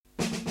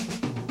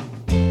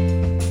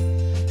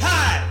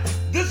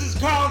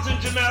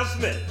Jamel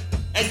Smith,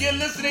 and you're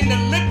listening to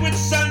Liquid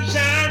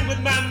Sunshine with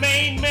my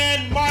main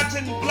man,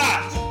 Martin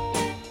Blott.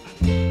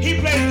 He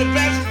plays the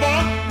best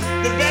funk,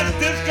 the best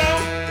disco,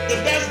 the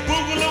best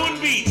boogaloo and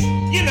beats.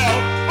 You know,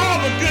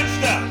 all the good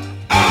stuff.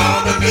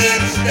 All the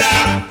good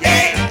stuff,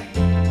 yeah.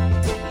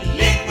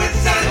 Liquid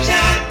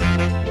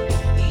Sunshine,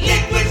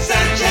 Liquid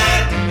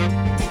Sunshine,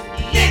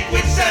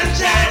 Liquid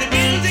Sunshine. The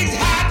music's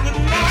hot with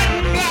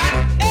Martin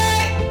Blott,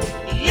 hey.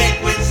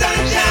 Liquid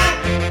Sunshine,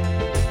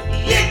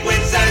 Liquid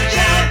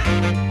Sunshine,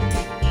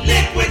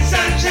 Liquid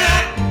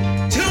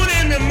Sunshine. Tune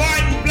in to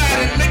Martin Blott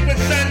and Liquid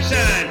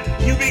Sunshine.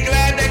 You'll be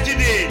glad that you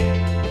did.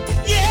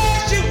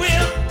 Yes, you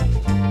will.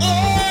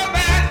 All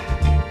right.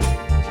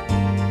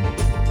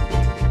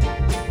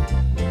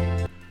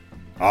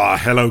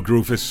 Hello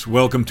Groovers,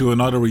 welcome to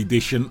another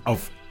edition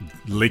of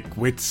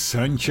Liquid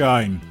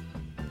Sunshine.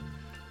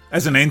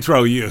 As an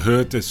intro you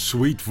heard the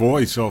sweet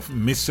voice of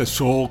Mr.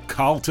 Soul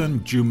Carlton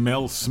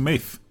Jamel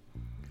Smith,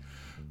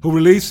 who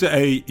released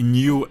a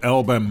new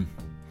album.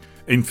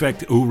 In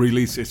fact, who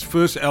released his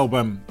first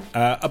album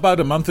about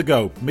a month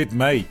ago,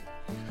 mid-May.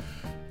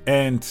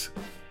 And,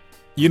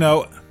 you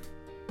know,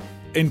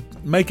 in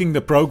making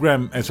the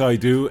program as I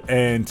do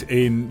and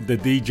in the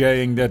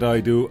DJing that I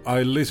do,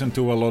 I listen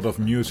to a lot of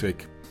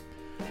music.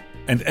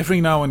 And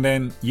every now and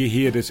then you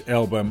hear this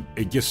album,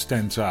 it just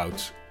stands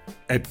out.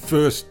 At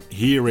first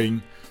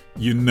hearing,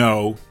 you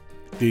know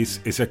this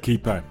is a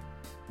keeper.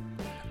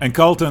 And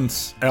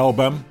Carlton's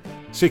album,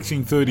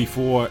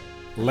 1634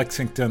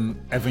 Lexington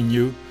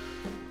Avenue,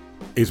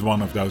 is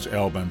one of those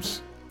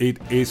albums. It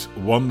is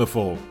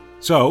wonderful.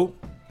 So,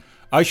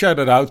 I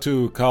shouted out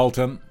to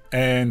Carlton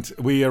and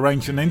we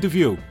arranged an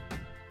interview.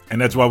 And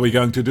that's what we're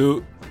going to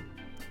do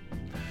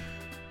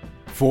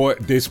for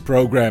this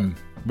program.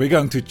 We're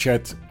going to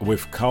chat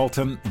with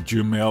Carlton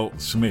Jamel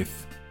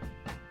Smith.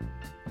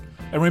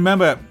 And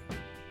remember,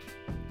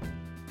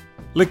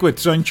 Liquid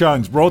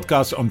Sunshine's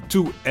broadcast on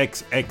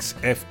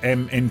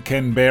 2XXFM in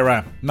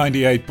Canberra,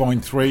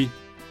 98.3.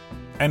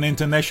 And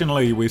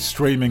internationally we're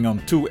streaming on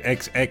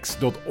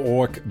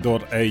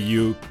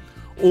 2xx.org.au.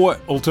 Or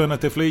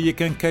alternatively, you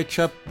can catch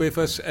up with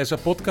us as a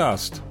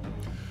podcast.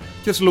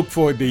 Just look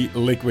for the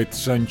Liquid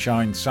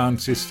Sunshine sound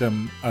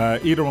system,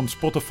 either on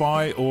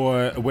Spotify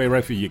or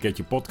wherever you get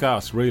your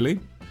podcasts,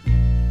 really.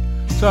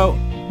 So,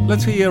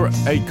 let's hear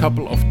a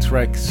couple of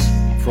tracks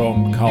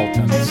from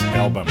Carlton's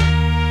album.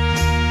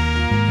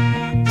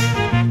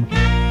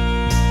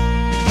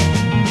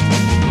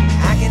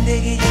 I can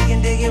dig it, you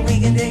can dig it, we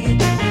can dig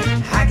it.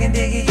 I can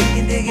dig it, you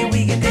can dig it,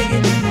 we can dig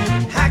it.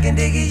 I can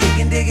dig it, you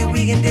can dig it,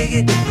 we can dig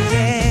it,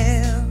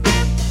 yeah.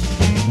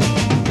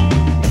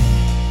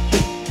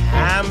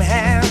 I'm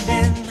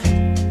having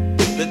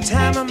the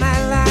time of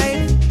my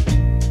life.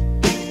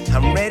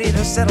 I'm ready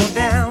to settle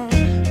down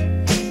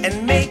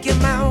and make you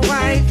my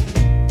wife.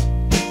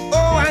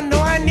 Oh, I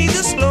know I need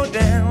to slow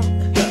down,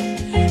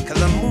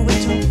 'cause I'm moving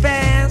too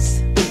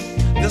fast.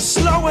 The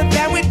slower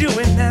that we do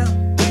it now,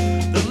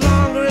 the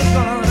longer it's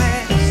gonna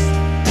last.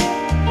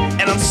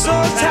 And I'm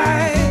so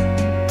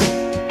tired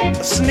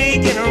of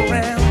sneaking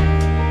around.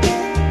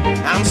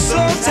 I'm so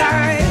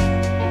tired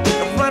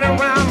of running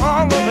around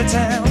all over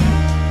town.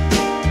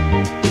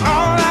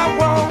 All I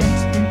want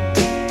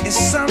is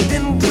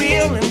something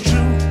real and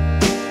true,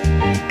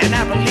 and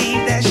I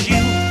believe that's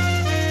you.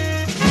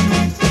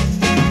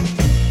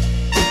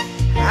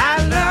 I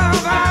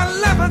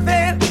love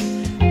affair.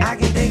 I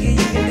can dig it,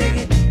 you can dig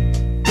it.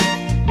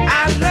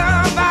 I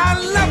love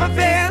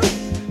affair.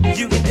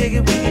 You can dig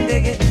it, we can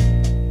dig it.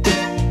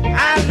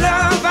 I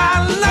love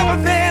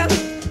affair.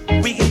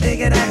 We can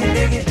dig it, I can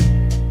dig it.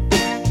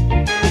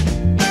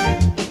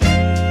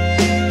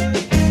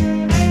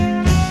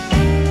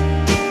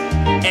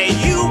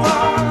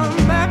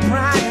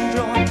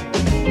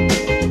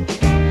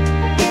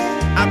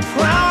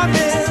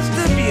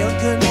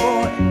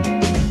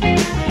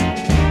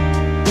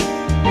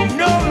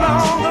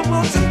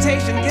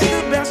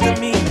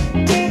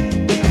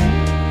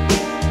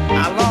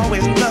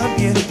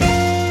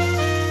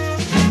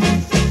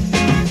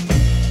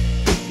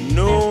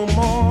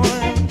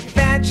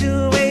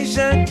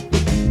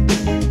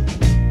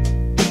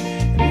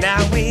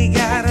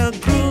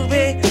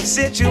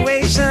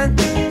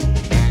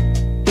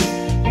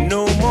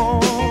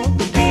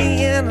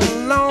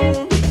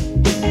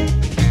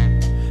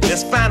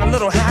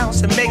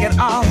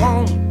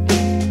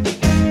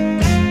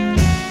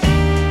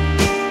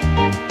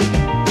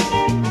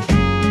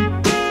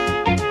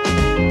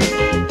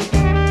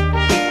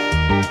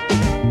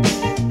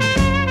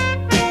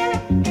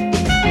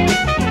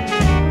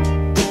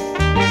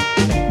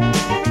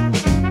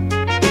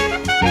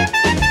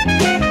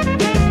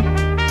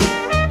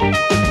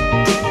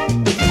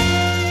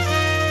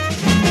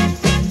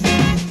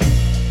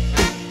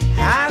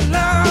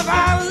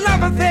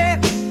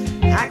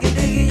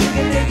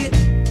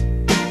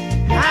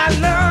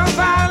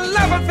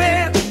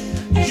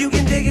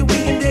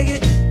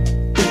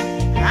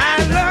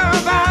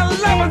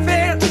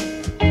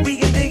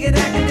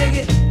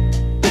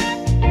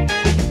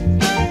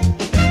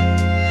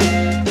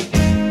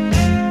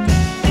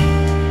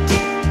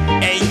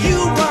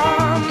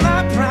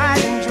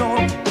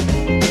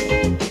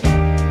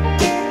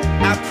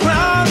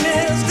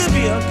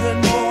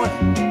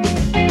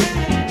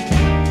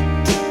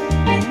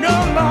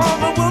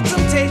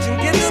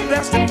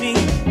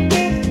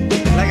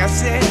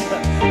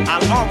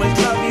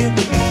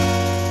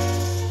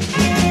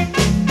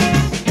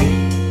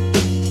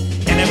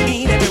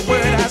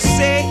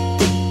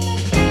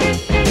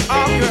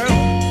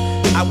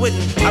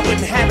 wouldn't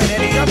have it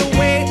any other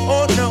way.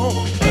 Oh no,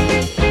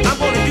 I'm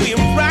gonna do you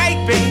right,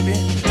 baby.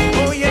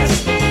 Oh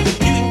yes,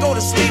 you can go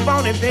to sleep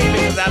on it, baby,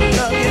 'cause I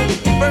love you.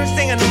 First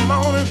thing in the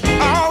morning,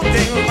 all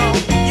day long.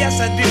 Yes,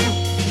 I do.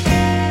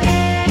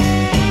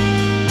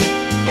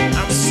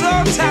 I'm so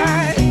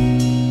tired,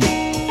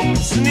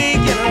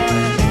 sneaking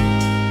around,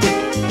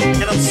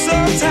 and I'm so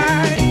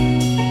tired,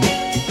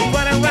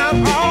 running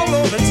around all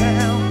over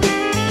town.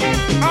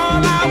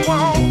 All I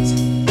want,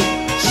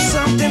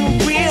 something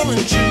real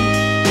and true,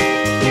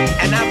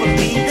 and I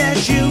believe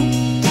that's you.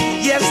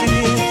 Yes, it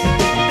is.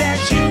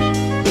 That's you.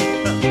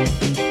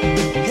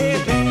 Hey,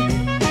 baby,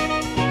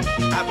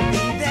 I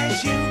believe that's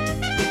you.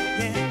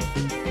 Yeah.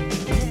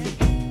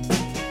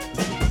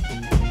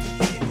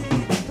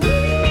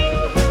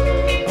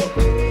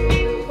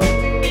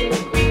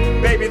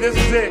 Baby, this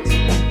is it.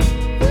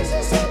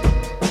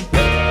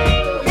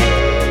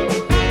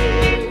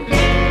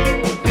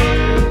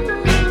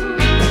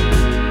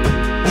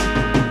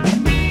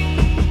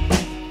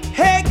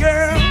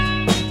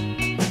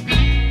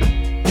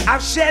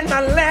 Shed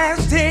my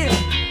last tear.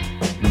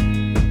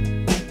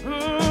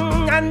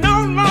 I no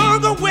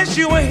longer wish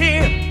you were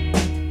here.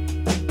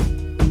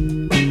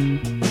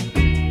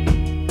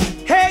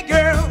 Hey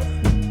girl,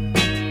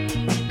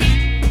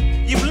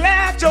 you've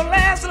laughed your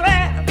last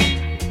laugh.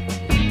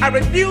 I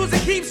refuse to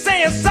keep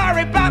saying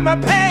sorry about my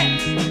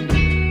past.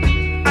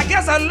 I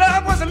guess our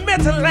love wasn't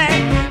meant to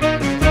last.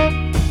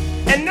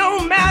 And no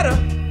matter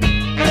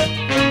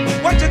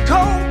what your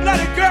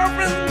cold-blooded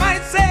girlfriend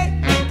might say,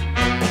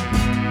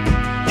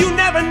 you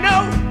never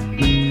know,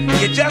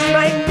 you just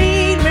might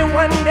need me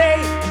one day.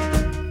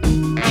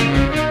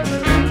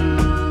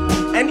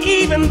 And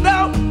even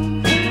though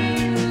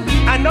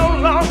I no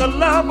longer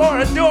love or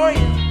adore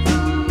you,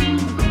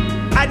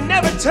 I'd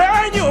never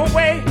turn you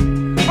away.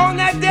 On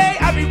that day,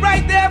 I'll be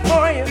right there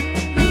for you.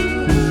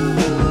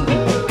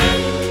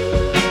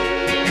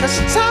 'Cause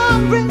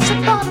time brings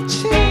about a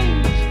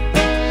change.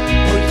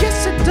 Oh yes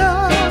it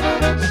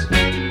does.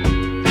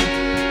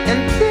 And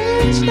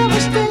things never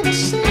stay the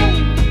same.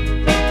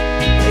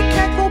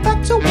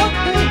 To what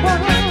they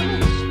was.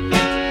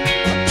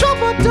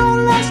 Trouble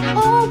don't last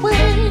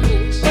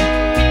always.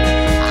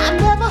 I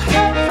never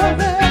had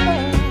forever.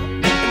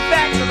 In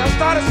fact, since I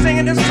started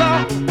singing this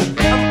song,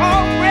 I'm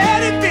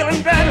already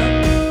feeling better.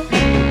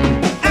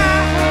 I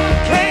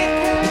can't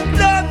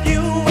love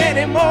you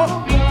anymore.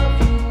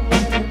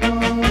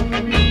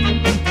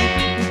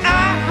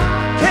 I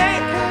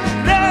can't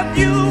love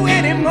you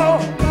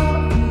anymore.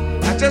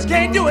 I just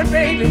can't do it,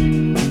 baby.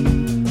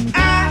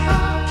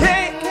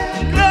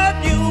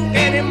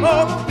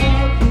 Anymore.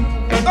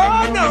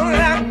 Oh no,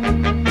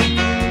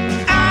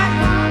 I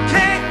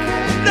can't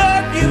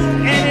love you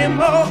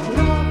anymore.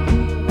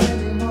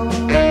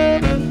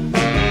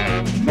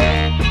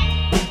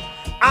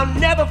 I'll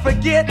never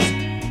forget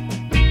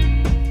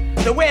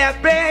the way I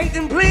begged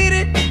and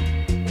pleaded.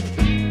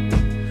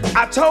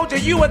 I told you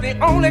you were the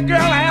only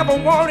girl I ever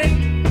wanted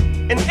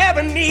and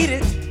ever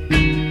needed.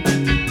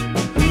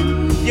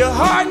 You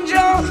hardened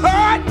your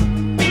heart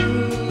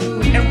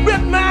and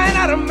ripped mine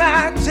out of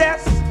my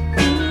chest.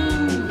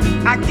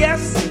 I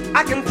guess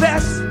I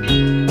confess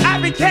I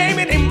became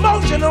an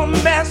emotional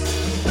mess.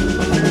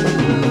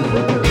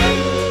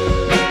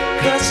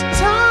 'Cause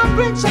time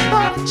brings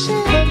about a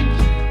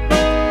change.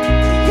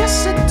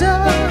 Yes it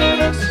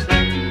does.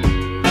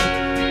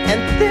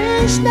 And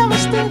things never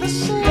stay the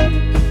same.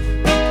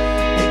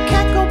 They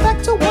can't go back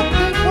to what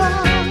they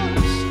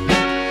was.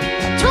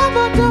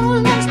 Trouble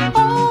don't last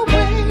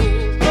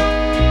always.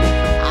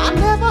 I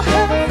never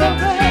had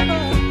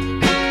forever.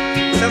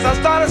 Since I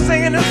started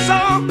singing this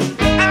song,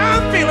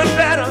 I'm feeling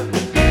better.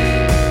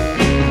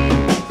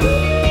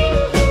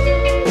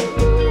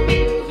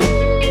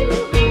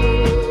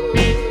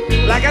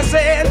 Like I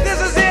said, this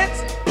is it.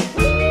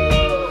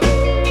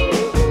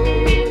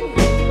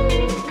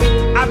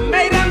 I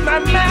made up my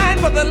mind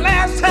for the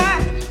last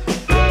time.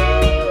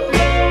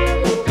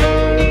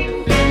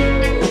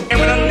 And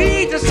when I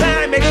leave this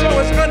time, make sure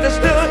it's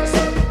understood.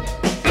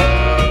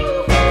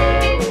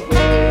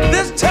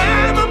 This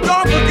time I'm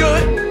gone for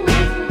good.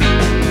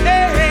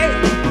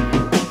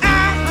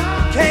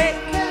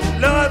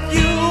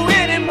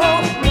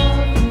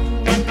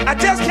 I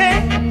just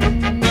can't.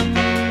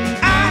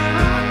 I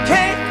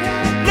can't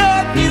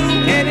love you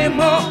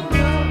anymore.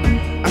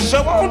 I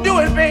sure won't do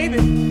it, baby.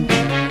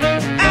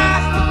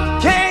 I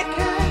can't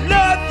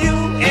love you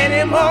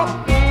anymore.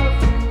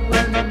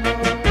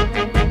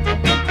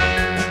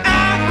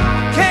 I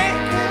can't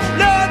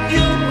love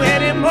you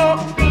anymore.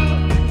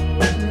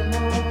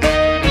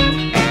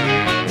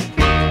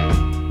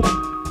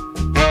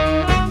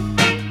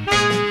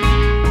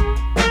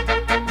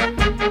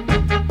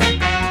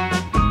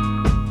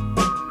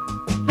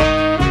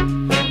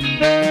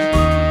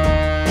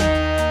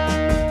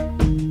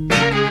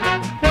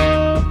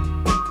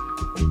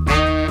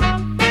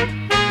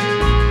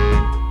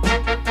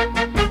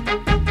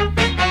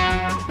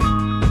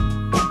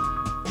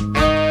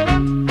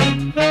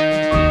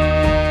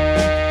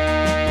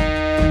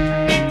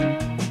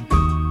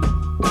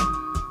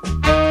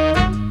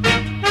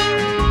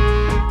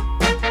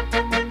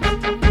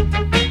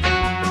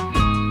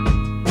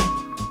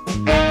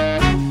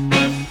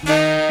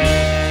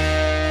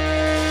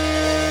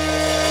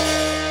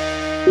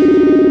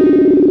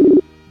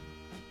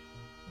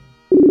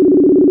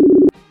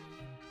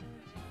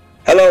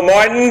 Hello,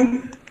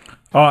 Martin.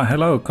 Oh,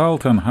 hello,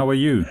 Carlton. How are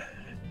you?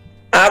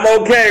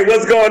 I'm okay.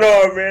 What's going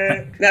on,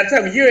 man? Now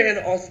tell me, you're in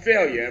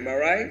Australia, am I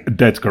right?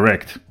 That's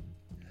correct.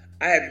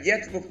 I have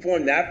yet to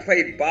perform that. I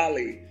played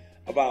Bali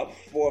about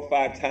 4 or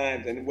 5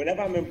 times, and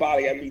whenever I'm in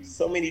Bali, I meet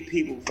so many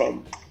people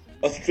from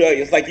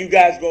Australia. It's like you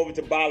guys go over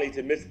to Bali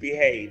to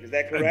misbehave. Is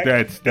that correct?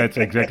 That's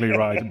exactly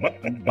right.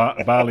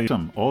 Bali,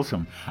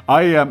 awesome.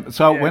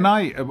 When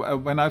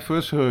I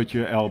first heard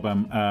your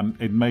album,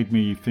 it made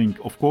me think,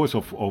 of course,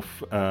 of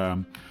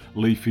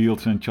Lee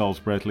Fields and Charles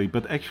Bradley,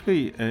 but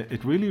actually,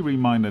 it really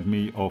reminded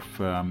me of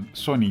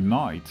Sonny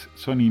Knight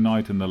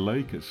and the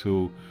Lakers,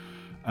 who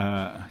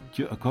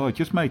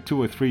just made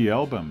 2 or 3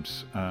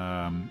 albums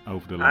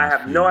over the last I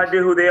have no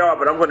idea who they are,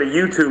 but I'm going to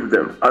YouTube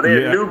them. Are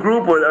they a new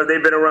group, or have they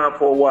been around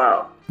for a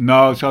while?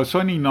 No, so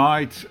Sonny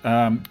Knight,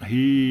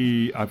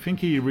 I think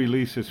he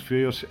released his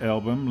first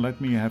album. Let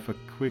me have a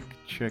quick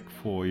check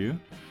for you.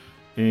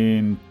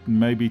 In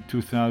maybe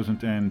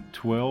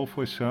 2012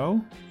 or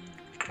so.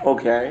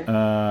 Okay.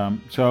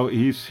 So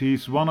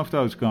he's one of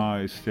those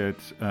guys that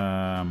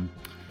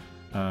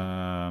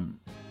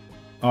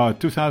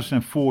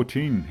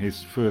 2014,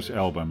 his first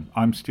album,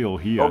 I'm Still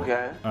Here,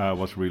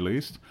 was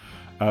released.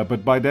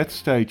 But by that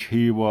stage,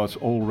 he was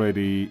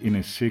already in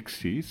his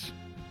 60s.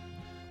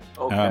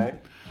 Okay.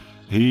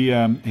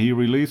 He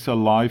released a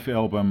live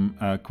album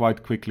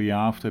quite quickly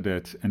after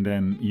that, and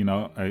then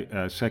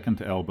a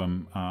second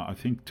album, I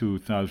think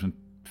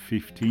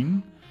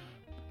 2015.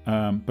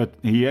 But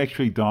he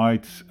actually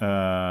died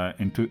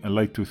in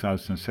late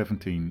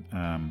 2017.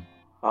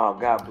 Oh,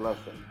 God bless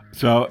him.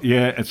 So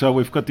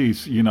we've got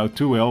these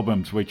 2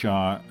 albums which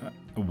are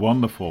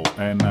wonderful,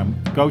 and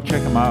go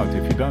check him out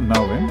if you don't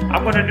know him.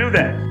 I'm going to do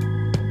that.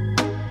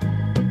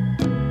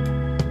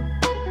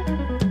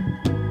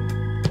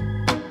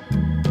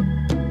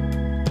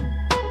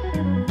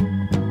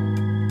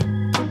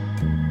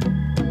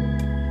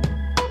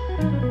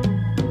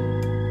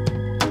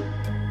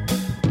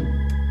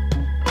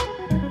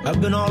 I've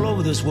been all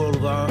over this world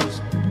of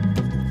ours.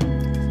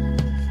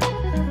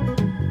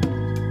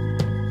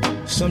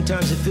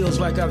 Sometimes it feels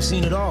like I've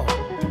seen it all.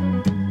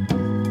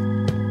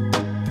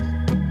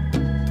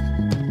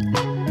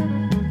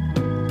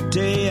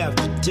 Day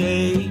after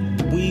day,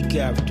 week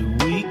after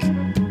week,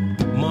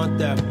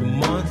 month after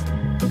month,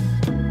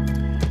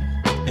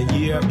 and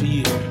year after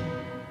year.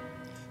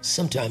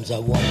 Sometimes I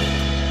wonder,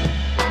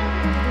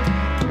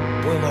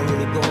 where am I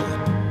really going?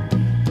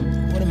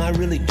 What am I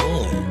really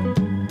doing?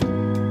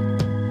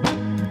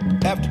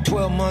 After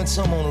 12 months,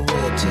 I'm on a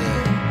red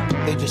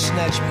tail. They just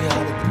snatched me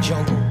out of the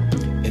jungle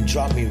and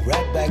dropped me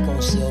right back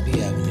on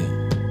Selby Avenue.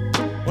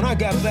 When I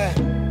got back,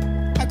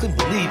 I couldn't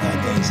believe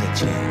how things had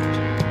changed.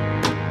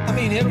 I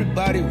mean,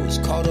 everybody was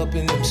caught up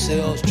in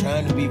themselves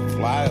trying to be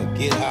fly or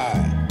get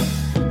high.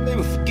 They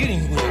were forgetting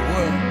who they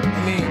were.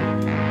 I mean,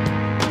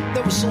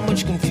 there was so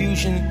much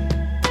confusion.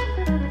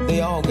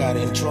 They all got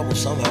in trouble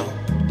somehow.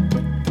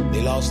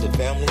 They lost their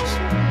families.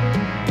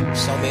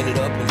 Some ended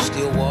up in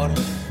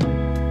Stillwater,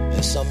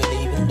 and some had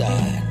even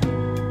died.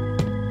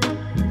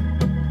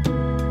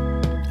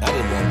 I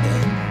didn't want that.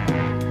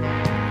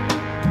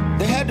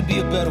 There had to be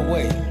a better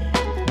way.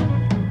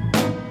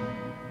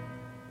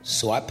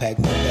 So I packed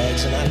my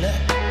bags and I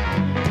left,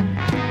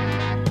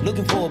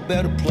 looking for a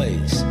better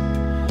place.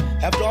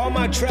 After all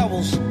my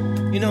travels,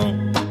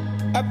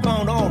 I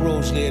found all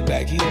roads led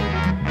back here,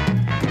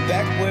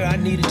 back where I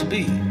needed to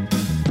be.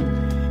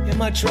 In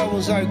my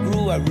travels I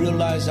grew, I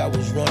realized I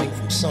was running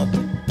from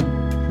something.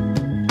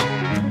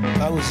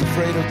 I was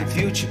afraid of the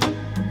future.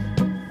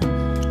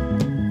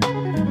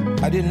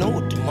 I didn't know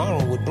what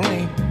tomorrow would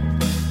bring.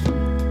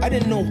 I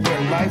didn't know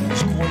where life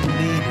was going to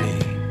lead me.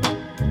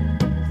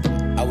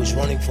 I was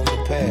running from the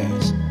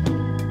past.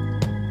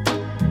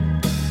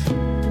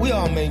 We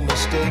all made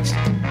mistakes.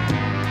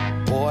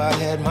 Boy, I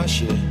had my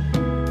share.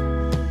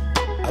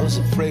 I was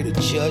afraid of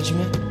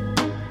judgment.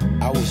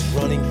 I was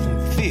running from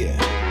fear.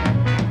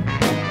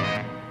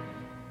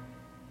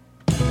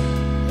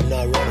 I'm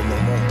not running no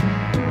more.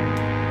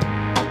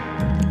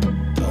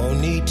 I don't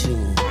need to.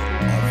 I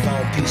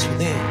found peace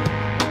within.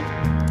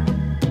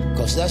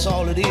 'Cause that's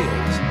all it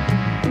is.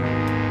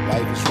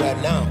 Life is right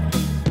now.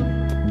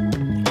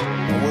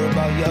 Don't worry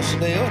about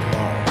yesterday or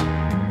tomorrow.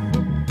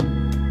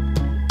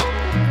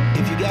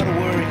 If you gotta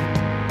worry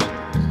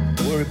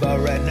about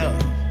right now.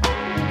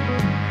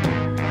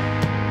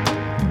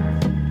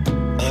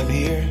 I'm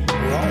here,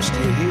 we're all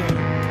still here.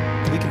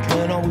 We can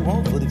plan all we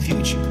want for the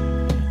future,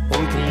 or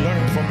we can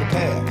learn from the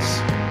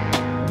past.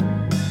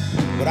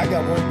 But I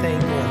got one thing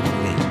going for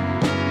me.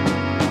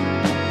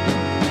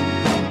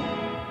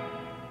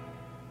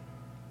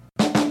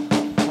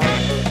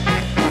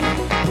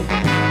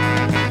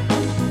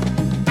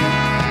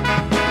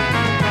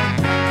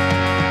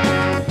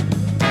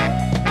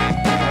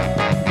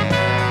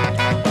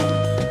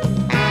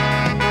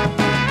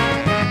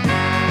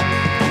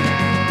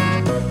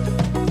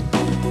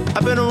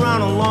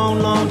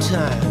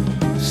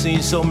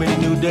 Seen so many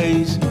new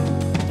days,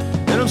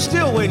 and I'm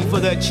still waiting for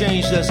that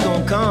change that's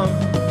gonna come.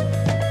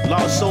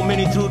 Lost so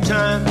many through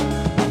time,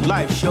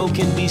 life sure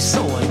can be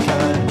so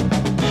unkind.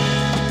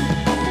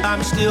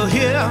 I'm still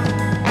here,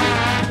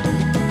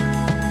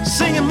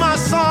 singing my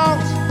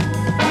songs.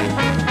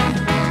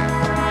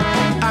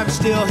 I'm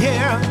still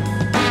here,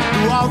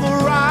 through all the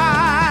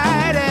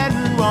right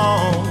and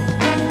wrong.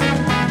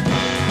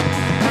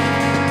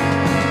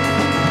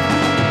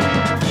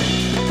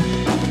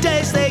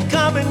 Days they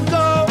come and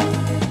go.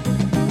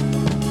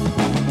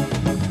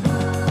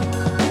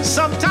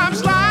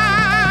 Sometimes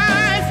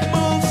life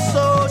moves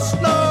so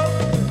slow.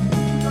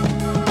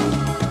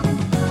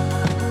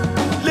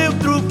 Live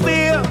through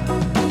fear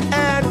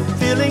and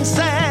feeling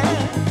sad.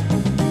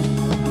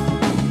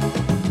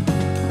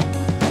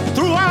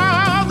 Through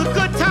all the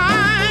good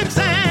times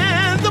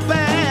and the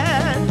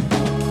bad.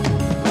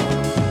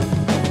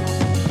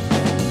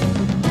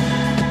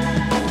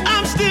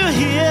 I'm still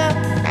here.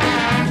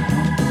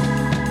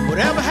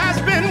 Whatever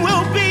has been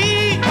will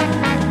be.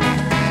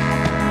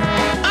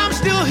 I'm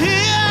still here.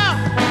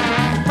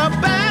 A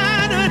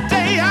better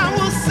day I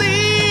will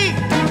see.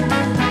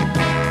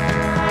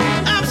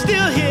 I'm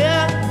still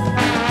here.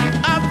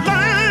 I've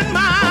learned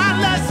my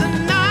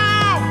lesson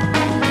now.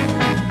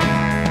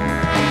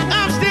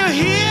 I'm still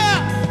here.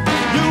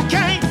 You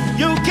can't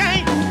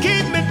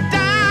keep me down.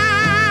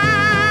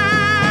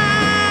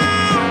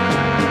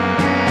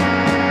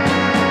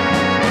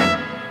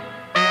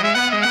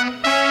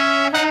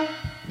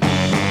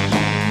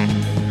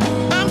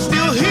 I'm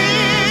still here.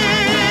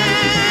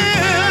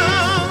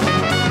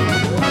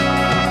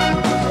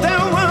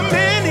 There were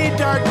many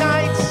dark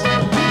nights.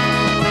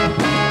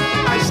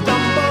 I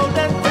stumbled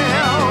and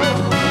fell.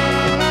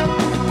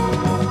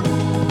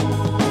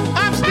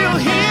 I'm still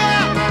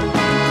here.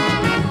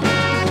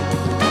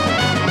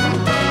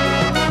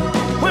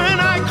 When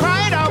I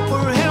cried out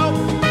for help,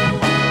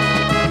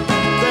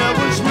 there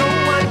was no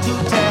one to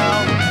tell.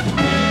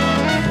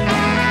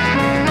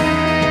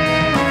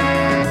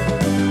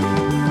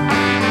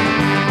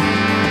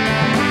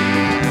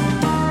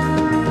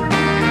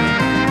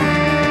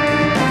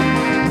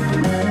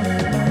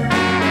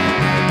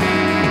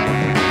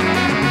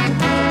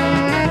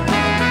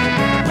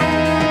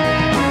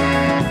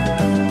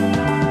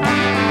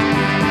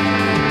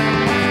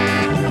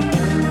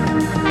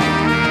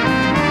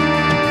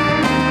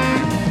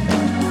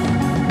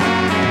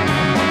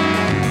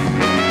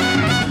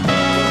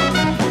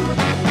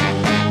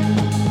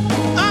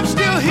 I'm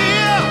still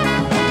here.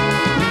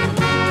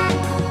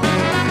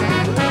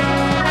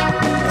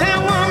 There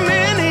were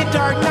many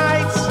dark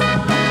nights.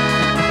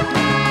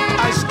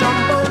 I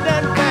stumbled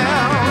and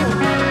fell.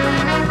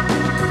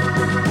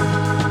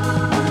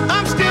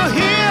 I'm still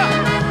here.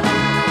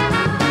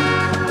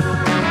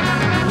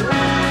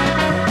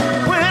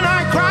 When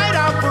I cried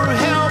out for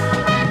help,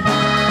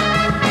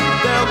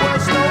 there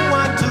was no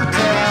one to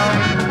tell.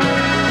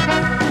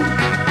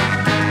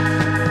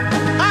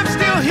 I'm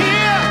still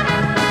here.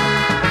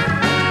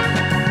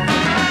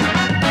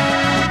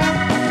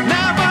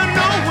 Never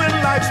know when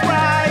life's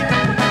ride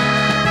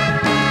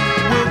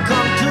will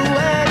come to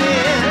an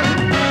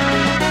end.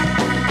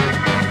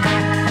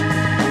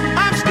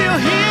 I'm still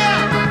here.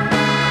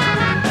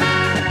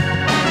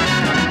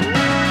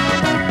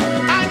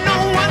 I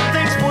know one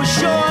thing's for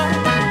sure.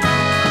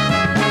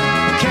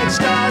 Can't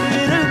start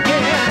it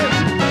again.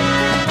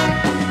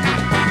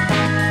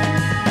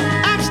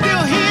 I'm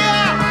still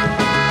here.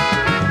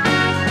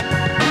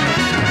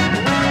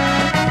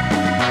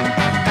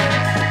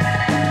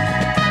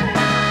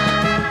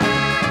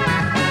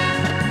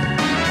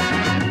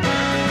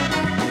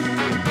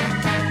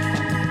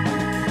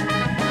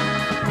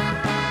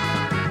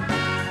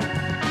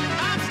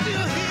 I'm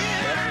still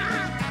here.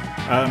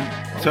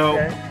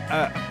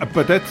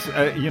 But that's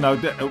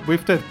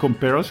with that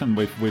comparison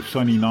with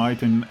Sonny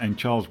Knight and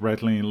Charles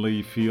Bradley and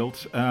Lee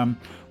Fields.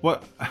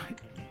 Well,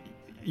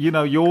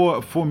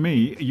 for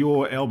me,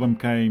 your album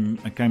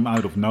came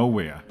out of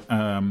nowhere.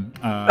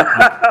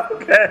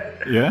 Okay.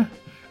 Yeah.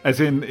 As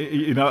in,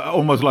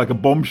 almost like a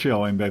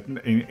bombshell in that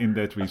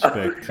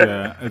respect.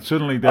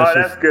 Certainly,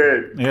 That's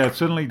good. Yeah,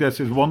 certainly there's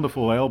this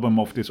wonderful album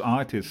of this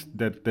artist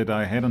that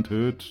I hadn't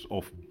heard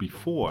of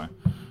before.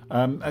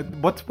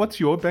 What's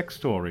your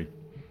backstory?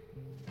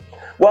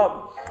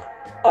 Well,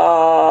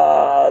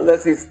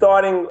 let's see.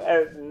 Starting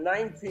at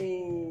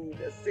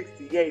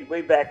 1968,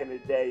 way back in the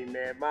day,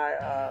 man.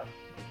 My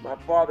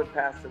father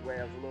passed away.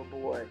 I was a little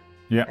boy.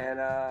 Yeah. And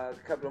a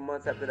couple of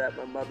months after that,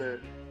 my mother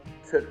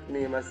took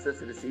me and my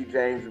sister to see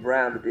James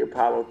Brown at the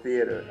Apollo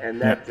Theater,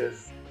 and that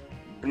just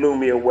blew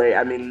me away.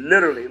 I mean,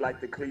 literally, like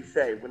the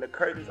cliche. When the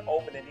curtains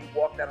opened and he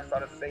walked out and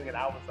started singing,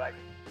 I was like,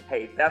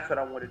 hey, that's what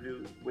I want to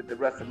do with the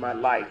rest of my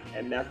life.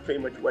 And that's pretty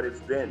much what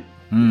it's been.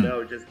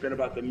 Just been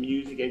about the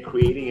music and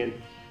creating and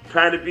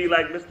trying to be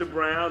like Mr.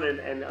 Brown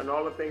and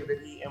all the things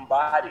that he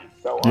embodied.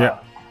 So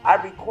I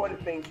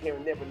recorded things here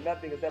and there, but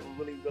nothing has ever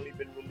really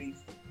been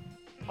released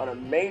on a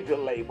major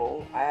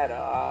label. I had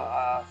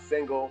a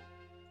single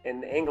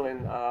in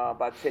England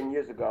about 10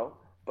 years ago.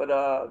 But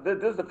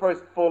this is the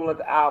first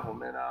full-length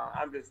album, and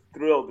I'm just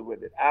thrilled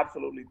with it.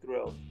 Absolutely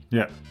thrilled.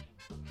 Yeah.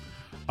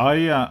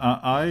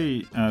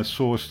 I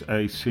sourced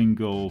a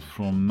single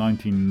from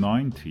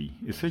 1990.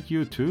 Is that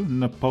you too?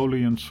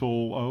 Napoleon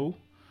Soul O?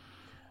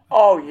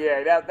 Oh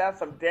yeah, that's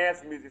some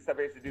dance music stuff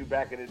I used to do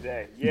back in the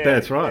day. Yeah,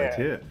 That's right,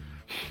 yeah.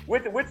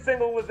 Which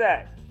single was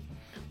that?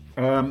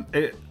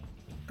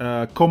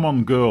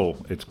 Common Girl,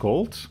 it's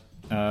called.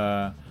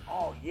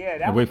 Oh yeah,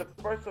 that was the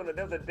first one.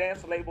 There was a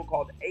dance label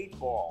called 8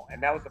 Ball,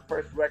 and that was the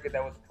first record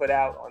that was put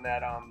out on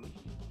that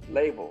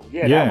label.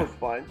 Yeah, that was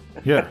fun.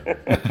 Yeah.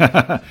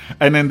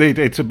 And indeed,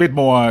 it's a bit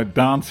more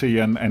dancey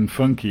and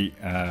funky,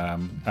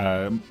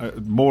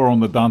 more on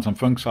the dance and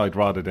funk side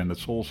rather than the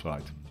soul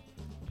side.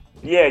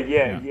 Yeah.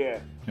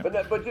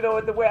 But you know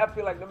what? The way I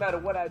feel like no matter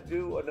what I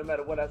do or no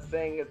matter what I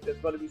sing, there's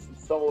going to be some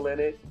soul in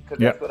it because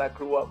that's what I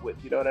grew up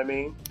with. You know what I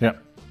mean? Yeah.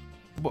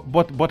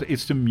 What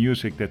is the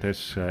music that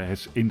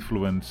has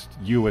influenced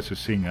you as a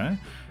singer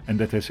and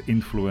that has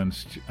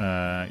influenced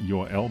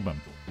your album?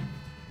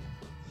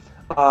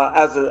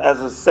 As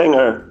a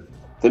singer,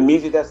 the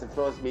music that's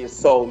influenced me is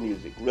soul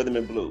music, rhythm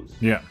and blues.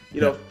 Yeah.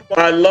 You know,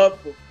 my love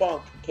for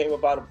funk came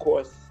about, of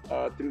course,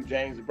 through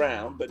James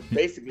Brown, but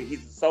basically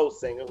he's a soul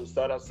singer who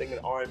started out singing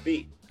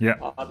R&B. Yeah.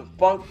 The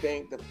funk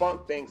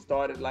thing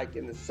started like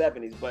in the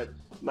 70s, but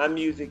my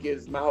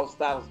whole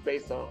style is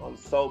based on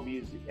soul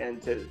music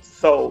and to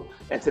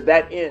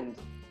that end,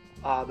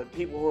 the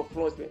people who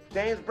influenced me,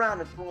 James Brown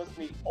influenced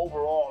me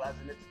overall as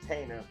an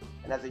entertainer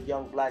and as a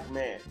young black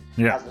man.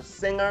 Yeah. As a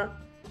singer,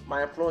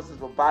 my influences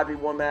were Bobby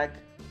Womack,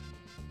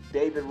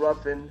 David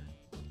Ruffin,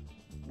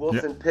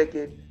 Wilson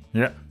Pickett,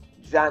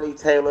 Johnny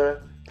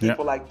Taylor,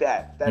 people like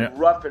that. That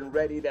rough and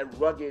ready, that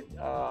rugged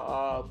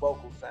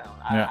vocal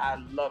sound. I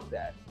love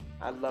that.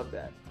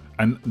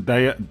 And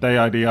they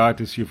are the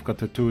artists you've got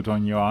tattooed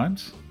on your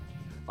arms?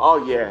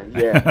 Oh yeah.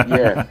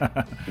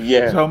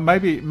 So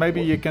maybe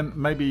you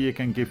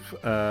can give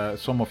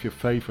some of your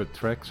favorite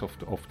tracks of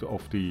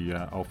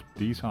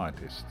these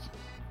artists.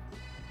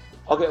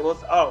 Okay,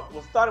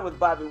 starting with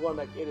Bobby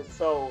Womack, it is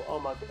so, oh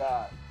my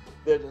God.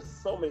 There's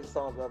just so many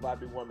songs by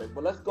Bobby Womack.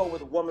 But let's go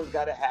with Woman's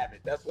Gotta Have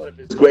It. That's one of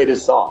his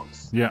greatest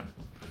songs. Yeah.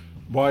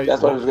 Why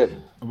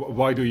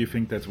do you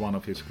think that's one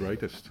of his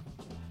greatest?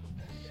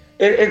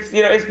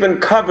 It's been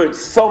covered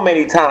so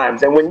many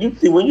times. And when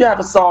you have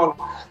a song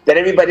that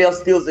everybody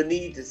else feels the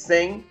need to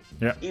sing,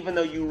 even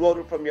though you wrote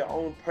it from your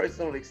own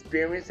personal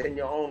experience and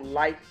your own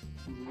life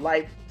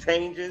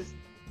changes,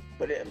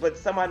 but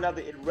somehow or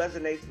another it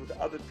resonates with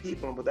other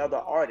people and with other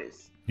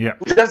artists. Yeah.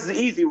 Which is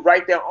easy,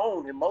 write their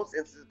own in most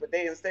instances, but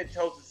they instead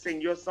chose to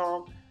sing your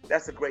song.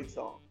 That's a great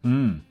song.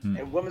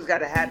 And Woman's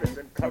Gotta Have It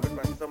been covered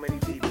by so many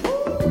people.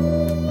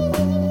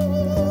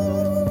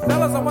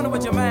 Fellas, I wonder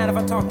would you mind if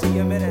I talk to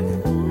you a minute?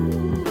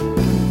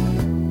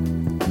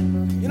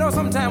 You know,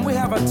 sometimes we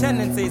have a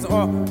tendencies,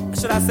 or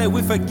should I say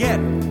we forget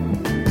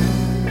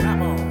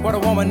what a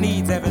woman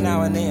needs every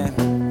now and then.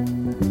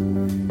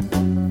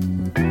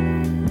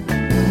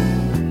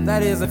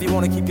 That is, if you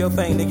want to keep your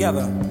thing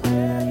together.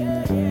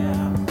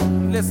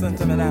 Listen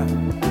to me now.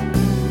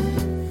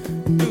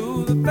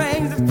 Do the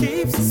things that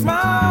keeps a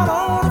smile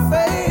on her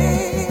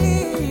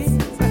face.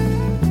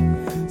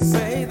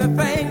 Say the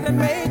things that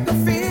make her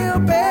feel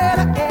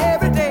better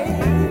every day.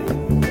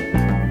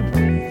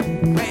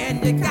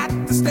 Man, you got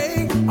to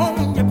stay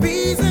on your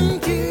P's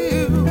and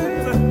Q's.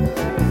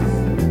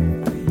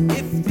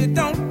 If you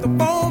don't, the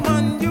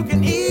woman you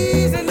can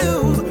easily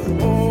lose.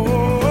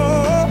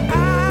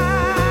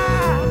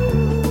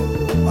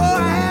 I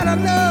had a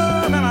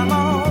love and I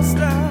lost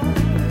her.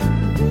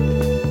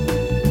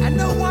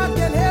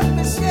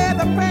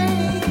 The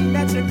pain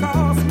that you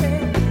caused me.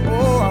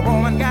 Oh, a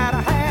woman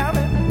gotta have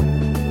it.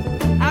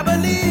 I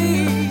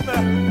believe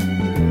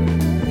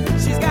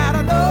she's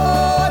gotta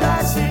know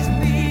that she's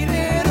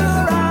needed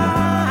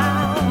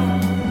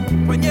around.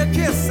 When you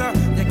kiss her,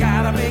 you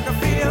gotta make her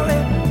feel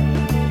it.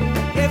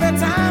 Every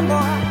time,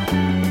 boy,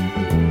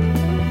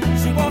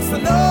 she wants to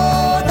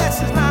know that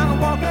she's not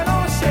walking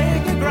on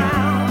shaky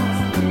ground.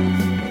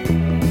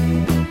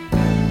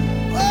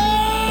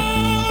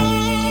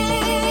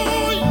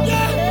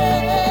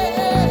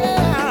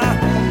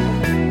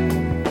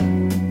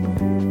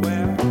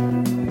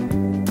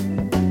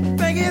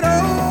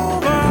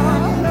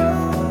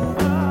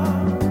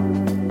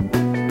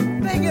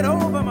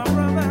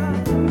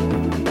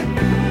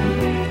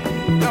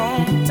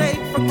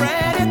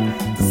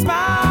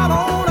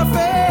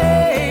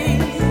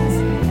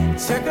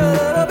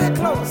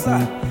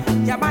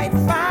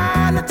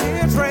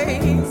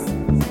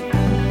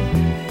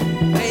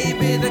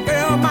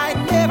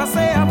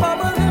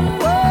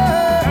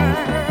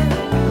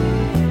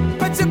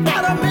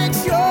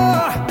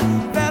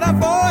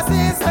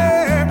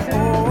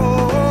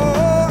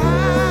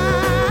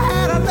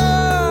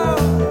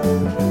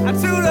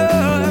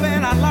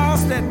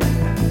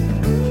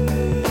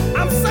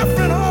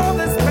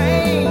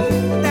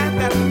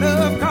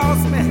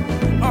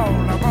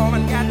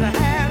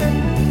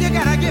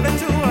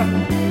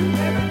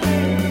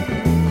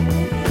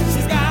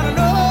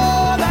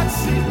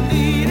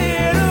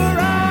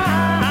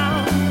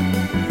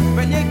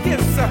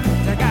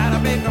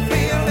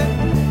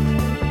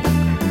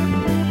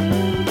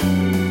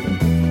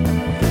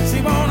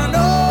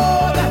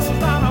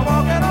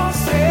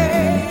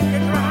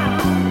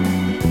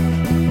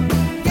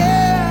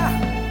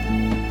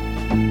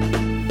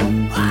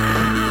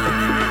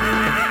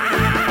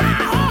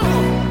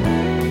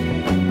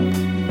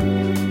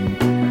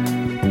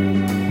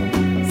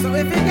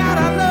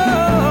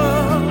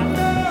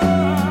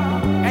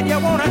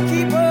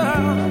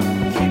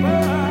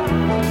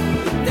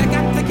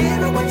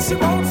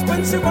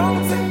 she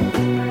wants it,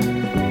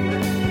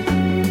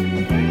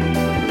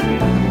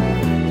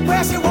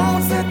 where she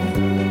wants it,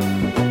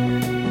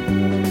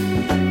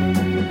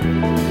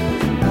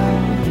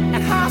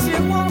 and how she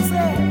wants it.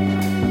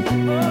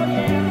 Oh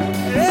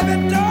yeah.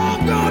 Every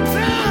doggone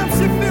time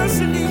she feels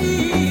she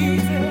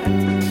needs it.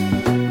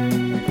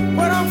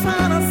 What I'm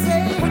trying to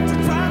say, what you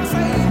trying to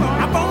say,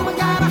 I've only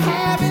gotta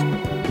have it.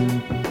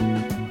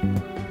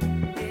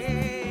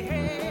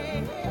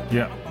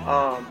 Yeah.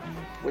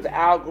 With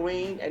Al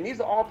Green, and these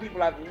are all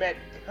people I've met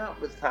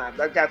countless times.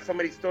 I've got so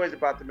many stories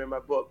about them in my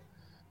book.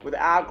 With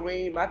Al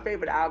Green, my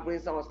favorite Al Green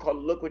song is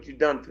called "Look What You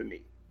Done For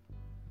Me."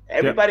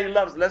 Everybody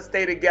loves "Let's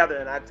Stay Together,"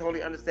 and I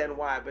totally understand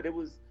why. But it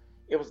was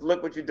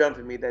 "Look What You Done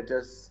For Me" that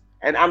just,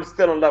 and I'm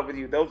Still in Love With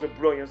You. Those are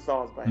brilliant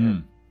songs by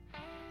him.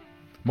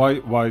 Why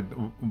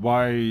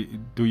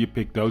do you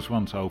pick those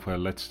ones over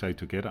 "Let's Stay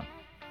Together"?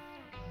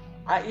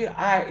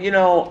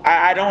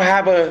 I don't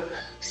have a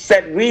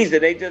set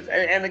reason. They just,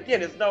 and again,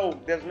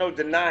 there's no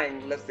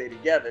denying "Let's Stay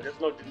Together." There's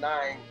no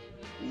denying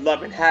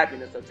love and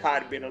happiness or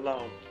tired of being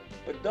alone.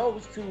 But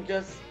those two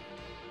just,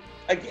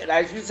 again,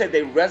 as you said,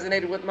 they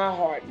resonated with my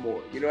heart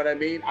more. You know what I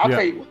mean? I'll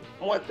tell you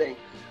one thing.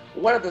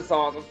 One of the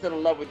songs, "I'm Still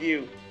in Love With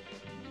You,"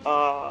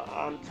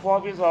 I'm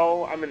 12 years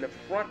old. I'm in the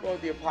front row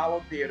of the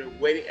Apollo Theater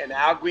waiting, and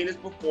Al Green is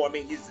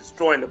performing. He's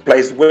destroying the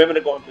place. Women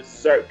are going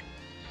berserk.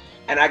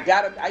 And I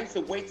used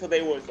to wait till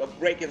there was a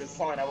break in the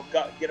song. I would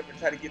get up and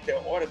try to get their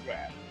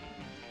autograph.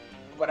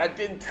 But I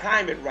didn't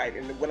time it right.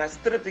 And when I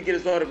stood up to get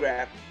his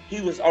autograph, he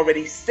was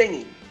already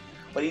singing.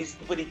 But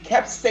he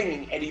kept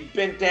singing, and he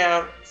bent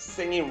down,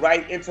 singing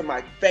right into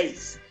my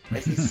face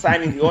as he's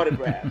signing the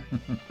autograph.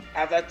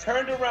 As I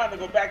turned around to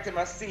go back to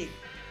my seat,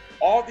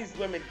 all these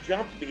women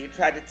jumped me and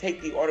tried to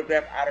take the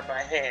autograph out of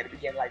my hand. It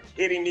began like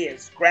hitting me and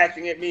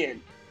scratching at me,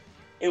 and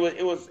it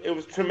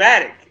was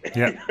traumatic.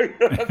 Yeah. You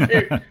know what I'm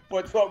saying? For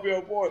a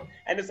 12-year-old boy.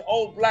 And this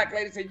old black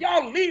lady said,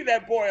 "Y'all leave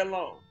that boy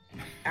alone."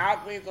 Al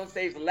Green's on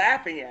stage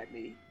laughing at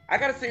me. I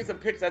gotta see some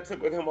pictures I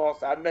took with him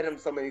also. I've met him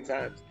so many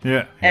times.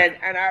 Yeah. And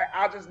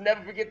I'll just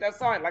never forget that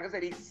song. Like I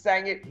said, he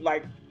sang it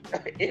like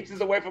inches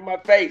away from my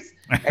face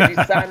as he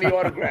signed the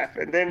autograph.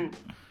 And then,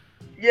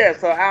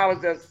 so Al was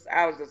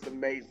just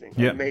amazing.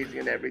 Yeah. Amazing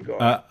in that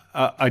regard.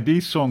 Are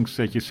these songs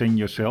that you sing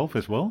yourself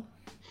as well?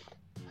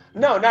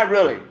 No, not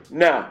really.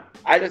 No.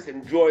 I just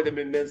enjoy them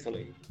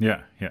immensely.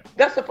 Yeah.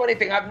 That's the funny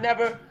thing. I've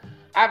never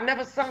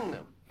sung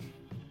them.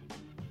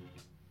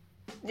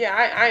 Yeah,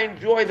 I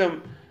enjoy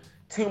them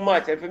too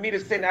much. And for me to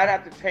sing, I'd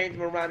have to change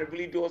them around and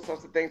really do all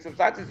sorts of things. So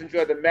I just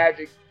enjoy the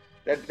magic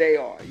that they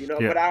are, you know.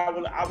 Yeah. But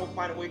I will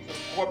find a way to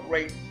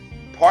incorporate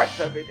parts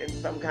of it in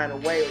some kind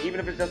of way, or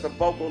even if it's just a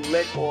vocal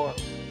lick or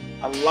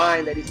a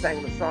line that he sang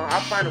in the song,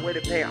 I'll find a way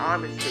to pay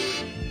homage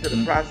to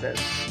the process.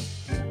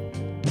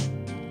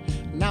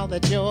 Now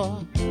that you're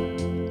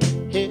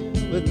here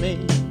with me,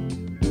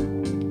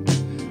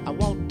 I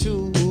want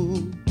to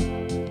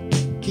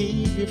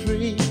keep you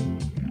free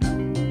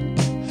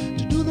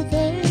to do the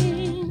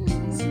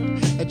things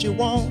that you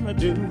want to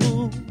do.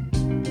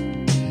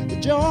 The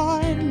joy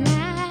in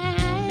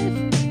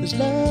life is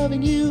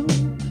loving you,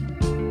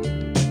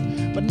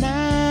 but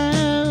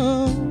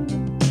now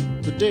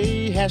the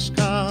day has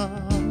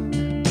come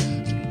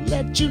to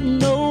let you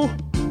know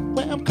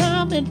where I'm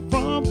coming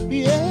from.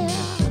 Yeah,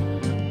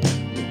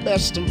 the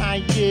best of my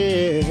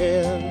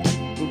years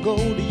will go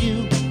to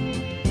you.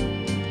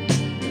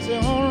 It's the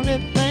only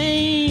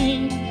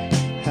thing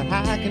that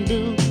I can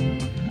do.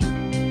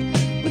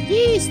 But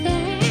these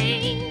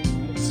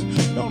things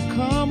don't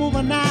come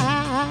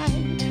overnight.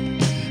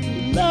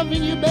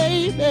 Loving you,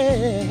 baby,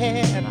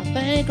 and I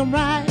think I'm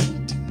right.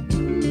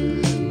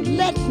 But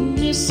let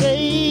me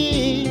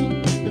say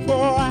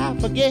before I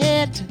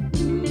forget,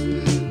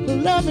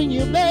 loving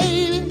you,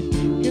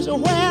 baby, is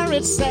where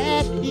it's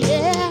at.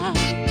 Yeah,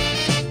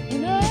 you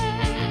know,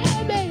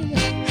 baby,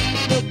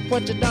 look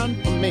what you done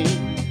for me.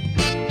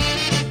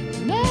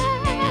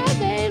 Now,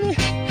 baby,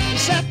 you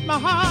set my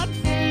heart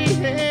free.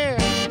 Yeah.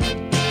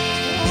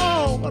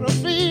 Oh, what a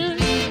feeling.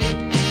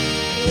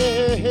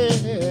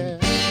 Yeah.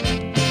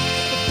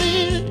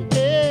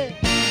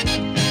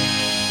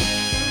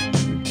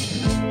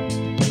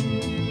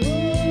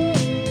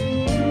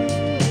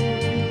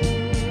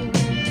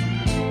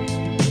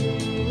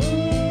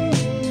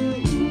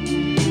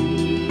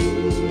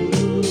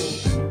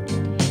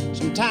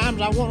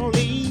 Sometimes I want to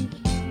leave,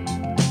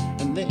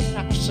 and then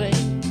I say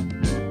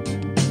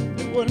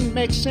it wouldn't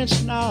make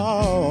sense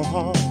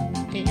no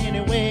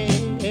anyway.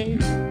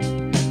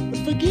 But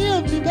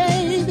forgive me,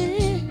 baby,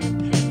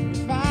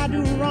 if I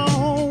do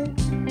wrong.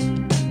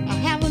 I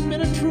haven't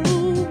been a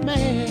true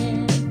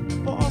man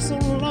for so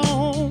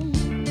long.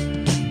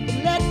 But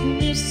let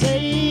me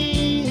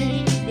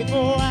say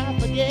before I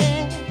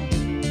forget,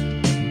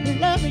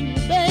 loving you,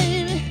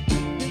 baby,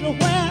 is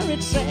where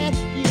it's at.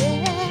 Yeah.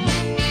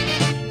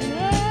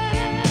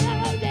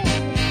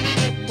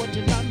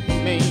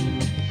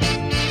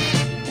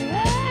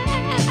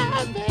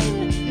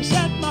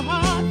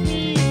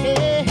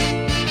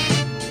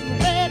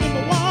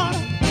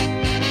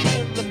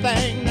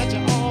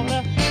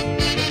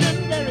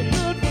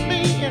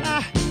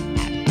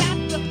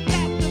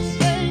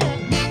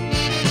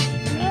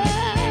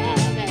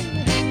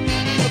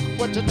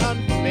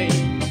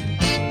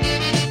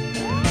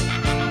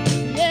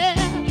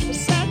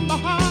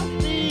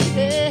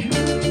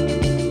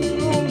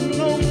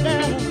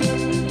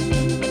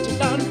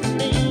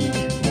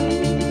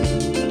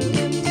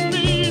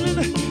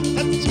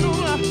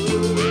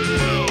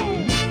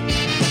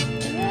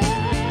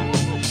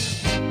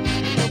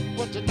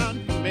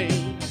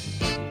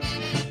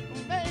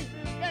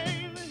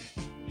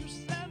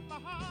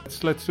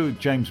 let's do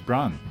James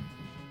Brown.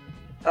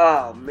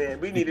 Oh man,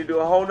 we need to do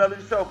a whole nother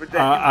show for James.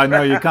 I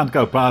know you can't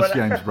go past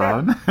James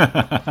Brown.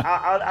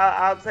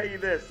 I'll tell you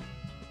this: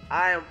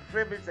 I am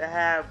privileged to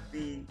have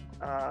the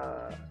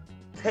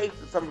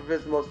tapes of some of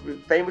his most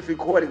famous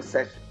recording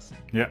sessions.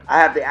 Yeah. I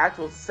have the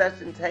actual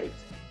session tapes,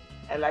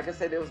 and like I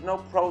said, there was no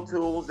Pro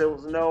Tools, there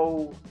was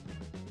no,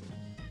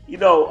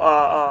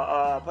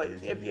 but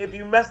if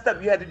you messed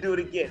up, you had to do it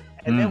again.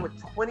 And there were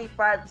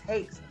 25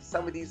 takes of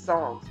some of these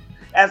songs.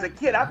 As a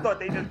kid, I thought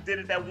they just did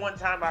it that one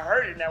time I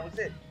heard it and that was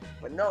it.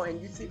 But no,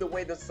 and you see the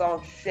way the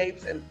song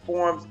shapes and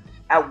forms.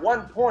 At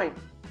one point,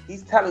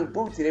 he's telling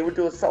Bootsy, they were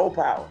doing Soul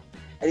Power,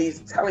 and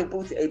he's telling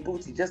Bootsy, hey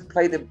Bootsy, just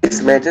play the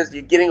beats, man.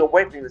 You're getting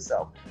away from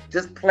yourself.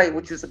 Just play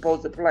what you're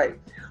supposed to play.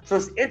 So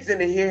it's interesting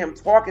to hear him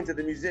talking to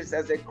the musicians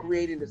as they're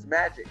creating this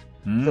magic.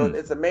 So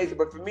it's amazing.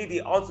 But for me,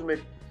 the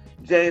ultimate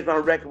James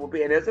Brown record will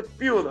be, and there's a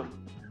few of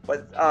them,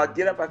 but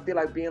Get Up, I feel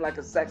like being like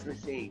a sex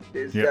machine.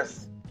 There's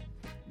just,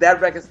 that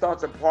record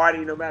starts a party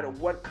no matter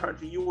what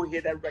country. You will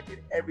hear that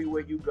record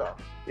everywhere you go.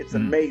 It's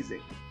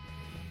amazing.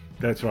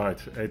 That's right.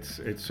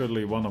 It's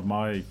certainly one of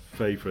my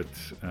favorite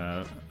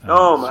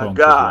oh my songs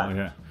God. as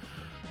well,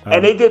 yeah.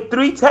 And they did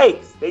 3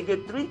 takes.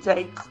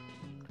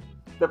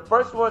 The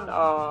first one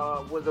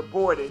was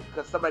aborted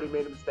because somebody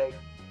made a mistake.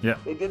 Yeah.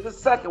 They did the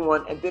second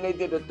one, and then they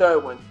did the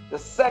third one. The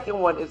second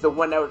one is the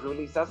one that was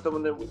released. That's the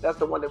one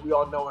that we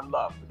all know and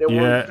love. There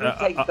were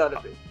 3 takes done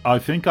of it. I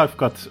think I've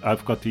got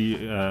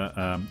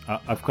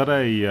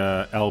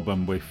a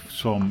album with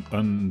some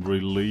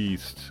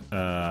unreleased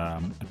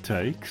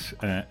takes,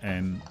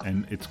 and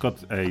it's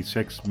got a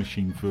Sex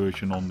Machine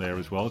version on there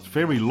as well. It's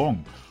very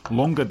long,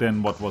 longer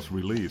than what was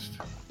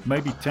released.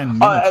 Maybe 10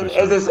 minutes.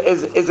 Is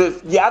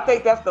it? Yeah, I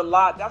think that's the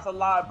live. That's a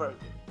live version.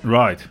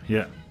 Right.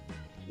 Yeah.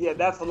 Yeah,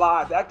 that's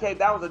live. That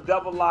was a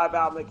double live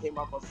album that came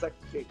out on Sex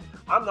Machine.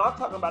 I'm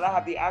talking about. I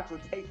have the actual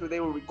tapes where they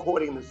were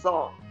recording the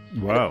song.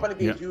 Wow. And the funny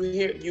thing is,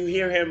 you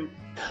hear him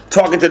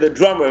talking to the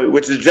drummer,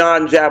 which is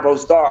John Jabbo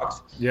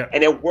Starks. Yeah.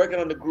 And they're working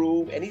on the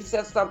groove, and he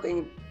says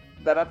something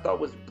that I thought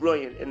was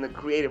brilliant in the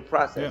creative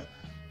process. Yeah.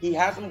 He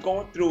has them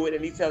going through it,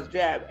 and he tells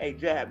Jab, "Hey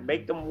Jab,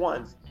 make them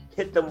ones,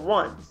 hit them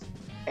ones."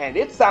 And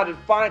it sounded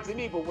fine to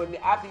me, but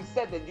after he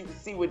said that, you could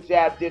see what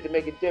Jab did to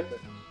make it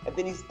different. And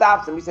then he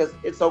stops him. He says,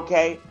 "It's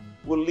okay.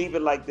 We'll leave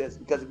it like this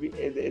because if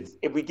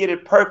we get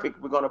it perfect,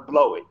 we're gonna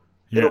blow it.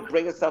 Yeah. It'll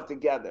bring itself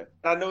together."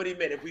 And I know what he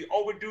meant. If we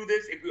overdo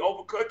this, if we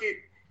overcook it,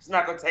 it's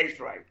not gonna taste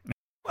right.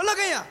 Well, look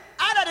here.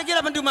 I got to get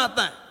up and do my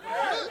thing.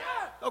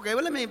 Okay,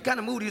 well, let me kind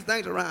of move these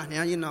things around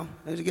here. Let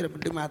me get up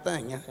and do my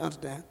thing. Yeah, you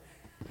understand?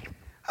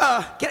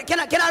 Can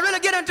I really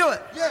get into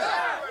it?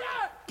 Yeah.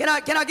 Can I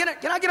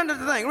get into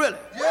the thing really?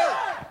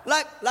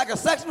 Yeah. Like a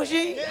sex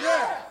machine?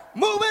 Yeah.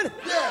 Moving?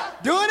 Yeah.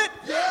 Doing it?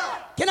 Yeah.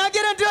 Can I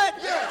get into it?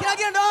 Yeah. Can I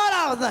get into all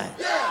our things?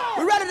 Yeah.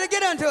 We're ready to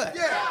get into it.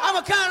 Yeah. I'm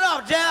gonna count it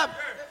off, Jab.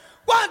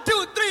 1,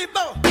 2, 3,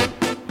 4.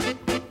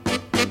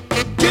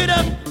 Get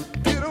up.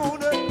 Get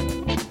on up.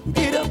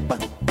 Get up.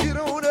 Get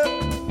on up.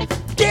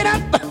 Get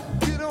up.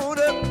 Get on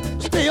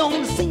up. Stay on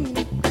the scene.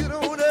 Get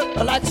on up.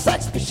 Like a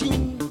sex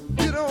machine.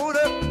 Get on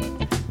up.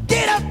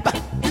 Get up.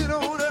 Get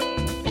on up.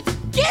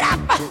 Get up.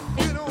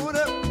 Get on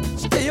up.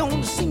 Stay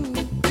on the scene.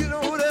 Get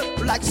on up.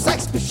 Like a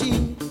sex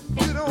machine.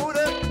 Get on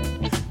up.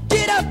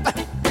 Get up.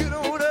 Get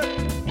on up.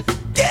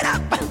 Get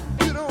up.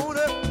 Get on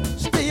up.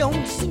 Stay on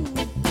the scene.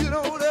 Get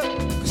on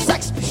up.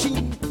 Sex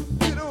machine.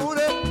 Get on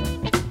up.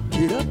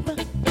 Get up.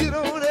 Get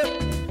on up.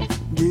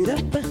 Get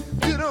up.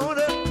 Get on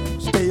up.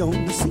 Stay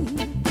on the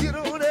scene. Get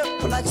on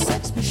up. Like a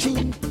sex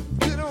machine.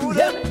 Get on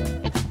up.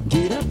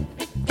 Get up.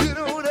 Get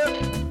on up.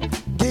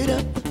 Get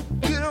up.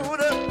 Get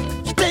on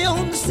up. Stay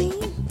on the scene.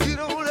 Get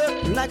on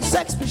up. Like a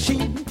sex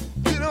machine.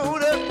 Get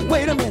on up.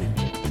 Wait a minute.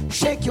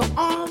 Shake your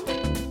arm.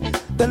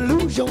 Then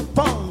lose your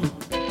form.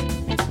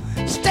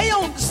 Stay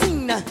on the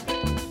scene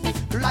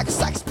like a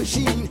sex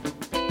machine.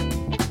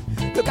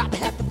 You got to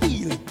have the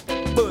feeling,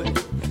 but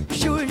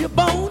sure you're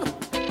born.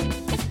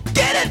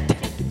 Get it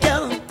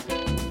together,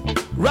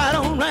 right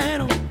on, right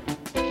on.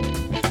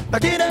 Now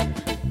get up,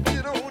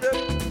 get on up,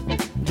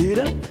 get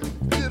up,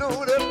 get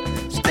on up.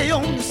 Stay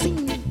on the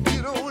scene,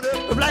 get on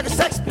up, like a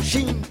sex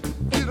machine.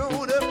 Get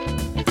on up,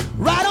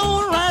 right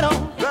on, right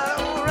on, right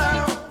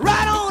on,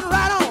 right on.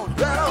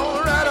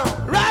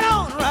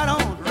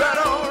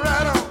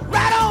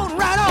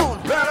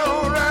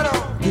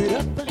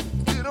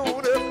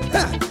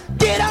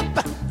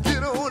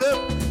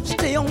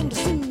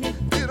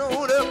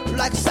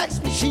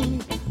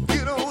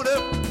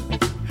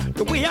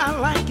 I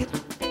like it.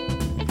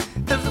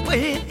 That's the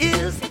way it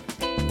is.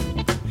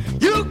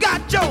 You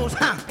got yours,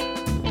 huh?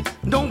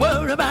 Don't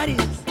worry about it.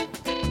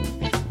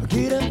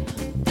 Get up,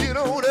 get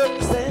on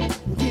up. Say,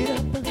 get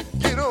up,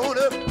 get on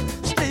up.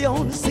 Stay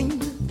on the scene.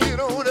 Get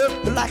on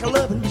up, like a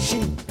loving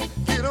machine.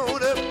 Get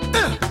on up,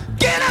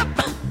 get up,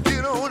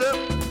 get on up.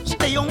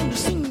 Stay on the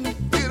scene.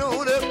 Get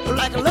on up,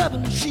 like a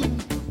loving machine.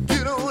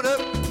 Get on up.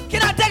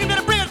 Can I take him to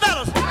the bridge,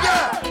 fellas?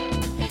 Yeah.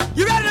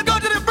 You ready to go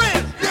to the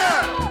bridge?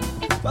 Yeah.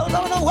 Fellas,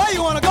 I don't know where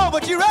you want to go,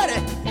 but you ready?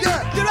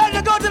 Yeah. You ready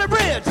to go to the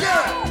bridge?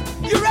 Yeah.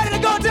 You ready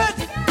to go to it?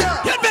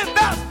 Yeah. Hit me,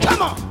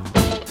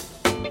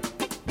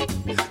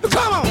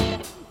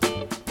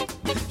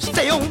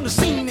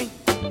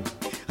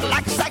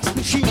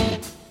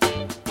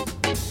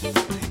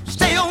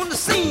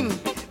 scene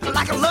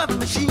like a love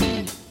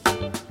machine.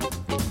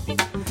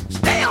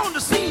 Stay on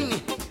the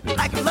scene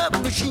like a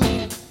love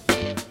machine.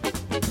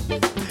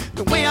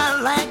 The way I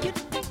like it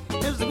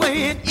is the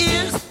way it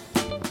is.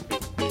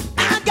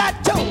 I got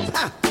toes,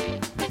 huh?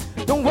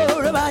 Don't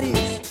worry about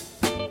it.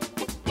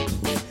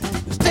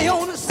 Stay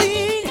on the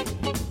scene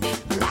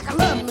like a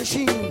love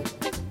machine.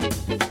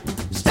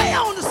 Stay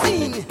on the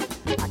scene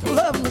like a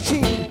love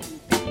machine.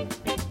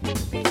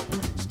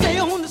 Stay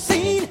on the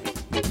scene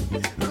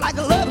like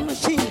a love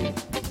machine.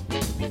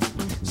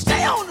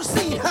 Stay on the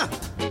scene, huh?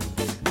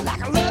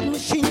 Like a love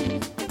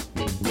machine.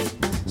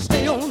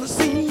 Stay on the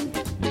scene.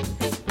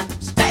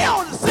 Stay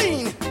on the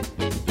scene.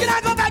 Can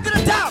I go back to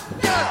the top?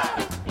 Yeah.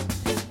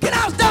 Can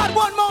I start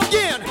one more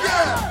again?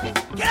 Yeah.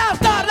 Can I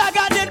start like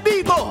I did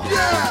before?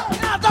 Yeah.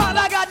 Can I start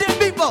like I did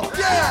before?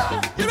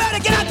 Yeah. You ready?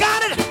 Can I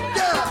got it?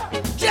 Yeah.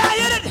 Can I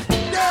hit it?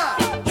 Yeah.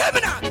 Hit me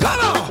now.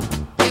 Come on.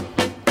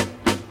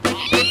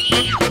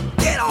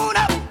 Get on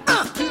up.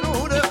 Get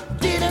on up.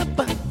 Get up.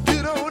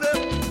 Get on up.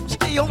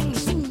 Stay on the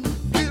scene.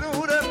 Get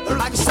on up.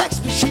 Like a sex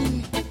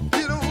machine.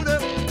 Get on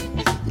up.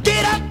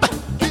 Get up.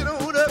 Get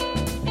on up.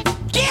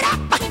 Get up.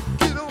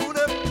 Get on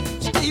up.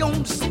 Stay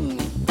on the scene.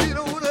 Get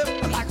on up.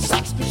 Like a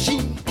sex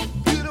machine.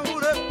 Get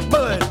on up.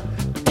 Bud,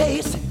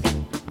 taste,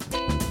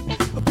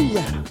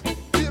 piano.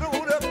 Get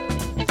on up.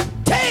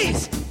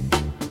 Taste,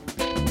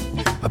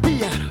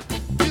 piano.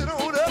 Get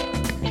on up.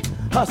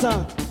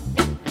 Hassan.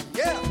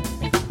 Yeah.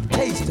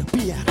 Taste the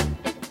piano.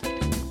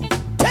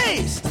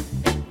 Taste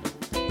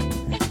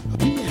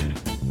piano.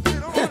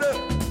 Get on up.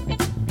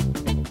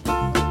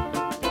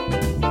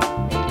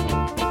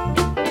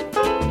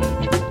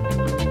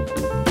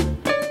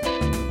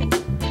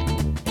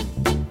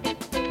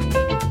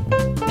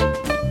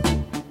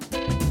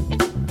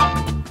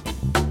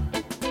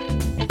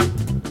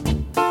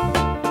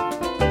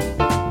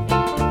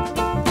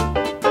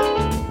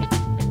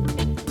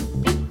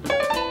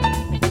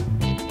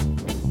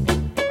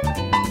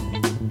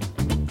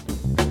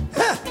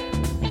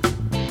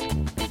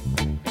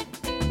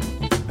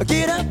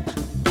 Get up,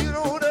 get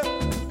on up,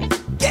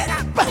 get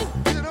up,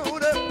 get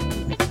on up,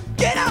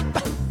 get up,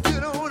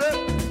 get on up,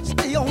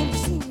 stay on the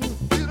scene,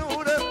 get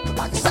on up,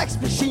 like a sex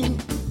machine,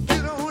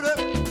 get on up,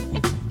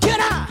 can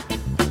I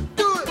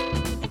do it?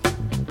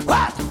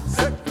 What?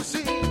 Sex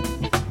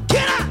machine,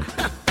 can I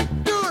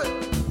do it?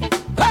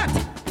 What?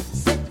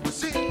 Sex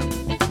machine,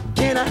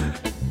 can I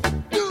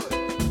do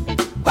it?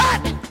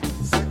 What?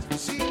 Sex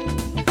machine,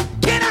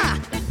 can I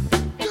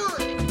do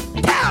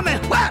it? Tell me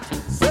what?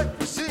 Sex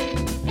machine.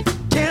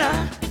 Can I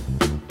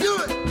do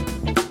it?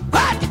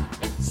 What?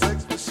 Sex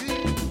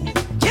machine.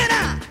 Can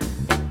I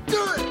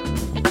do it?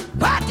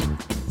 What?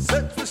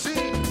 Sex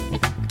machine.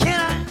 Can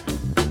I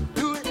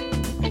do it?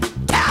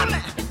 Tell me.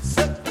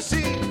 Sex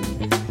machine.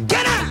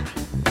 Can I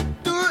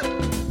do it?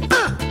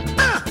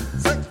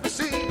 Sex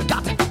machine.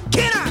 Got it.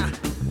 Can I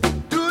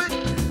do it?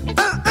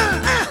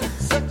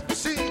 Sex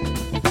machine.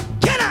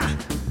 Can I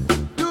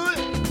do it?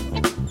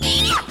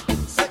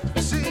 Sex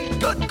machine.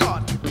 Good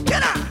God.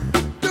 Can I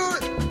do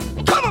it?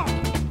 Come on.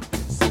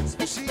 Sex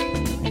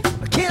machine.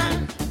 Can I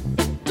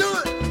do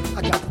it? I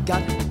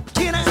got it.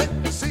 Can I? Sex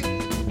machine.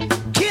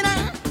 Can I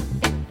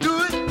do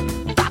it?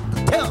 Got to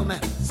tell me.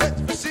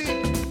 Sex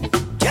machine.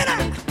 Can I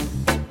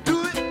do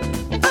it?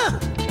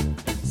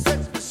 Sex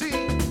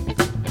machine.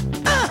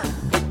 Do it.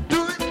 Do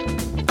it.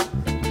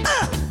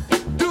 Do it.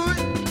 Do it.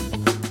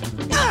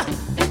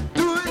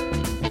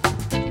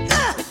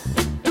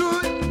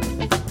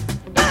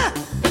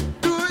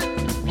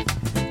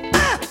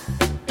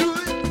 Do it. Do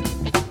it.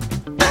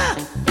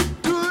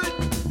 Do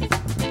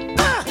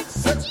it.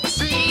 Sex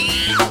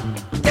machine.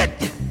 Get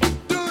it.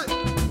 Do it.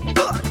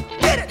 Good.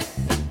 Get it.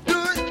 Do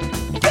it.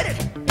 Get it.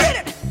 Get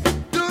it.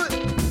 Do it.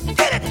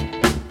 Get it.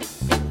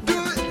 Do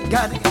it.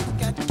 Got it.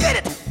 Got it. Get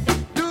it.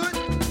 Do it.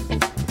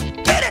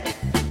 Get it.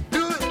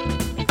 Do it.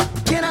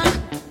 Can I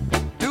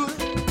do it?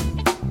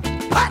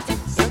 What?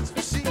 Sex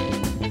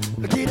machine.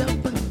 Get up.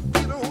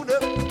 Get on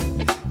up.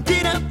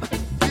 Get up.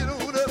 Get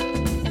on up.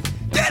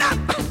 Get up.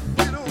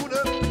 Get on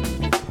up.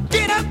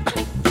 Get up.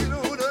 Get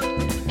on up.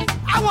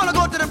 I want to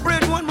go to the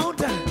bridge one more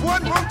time.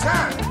 One more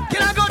time.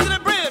 Can I go to the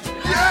bridge?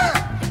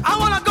 Yeah. I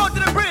want to go to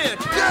the bridge.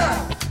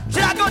 Yeah.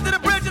 Should I go to the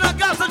bridge in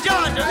Augusta,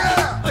 Georgia?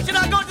 Yeah. Or should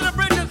I go to the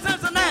bridge in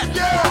Cincinnati?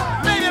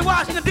 Yeah. Maybe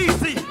Washington,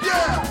 D.C.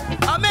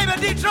 Yeah. Or maybe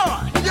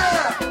Detroit.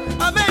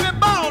 Yeah. Or maybe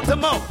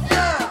Baltimore.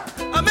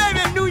 Yeah. Or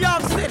maybe New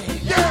York City.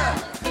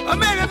 Yeah. Or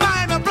maybe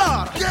Miami,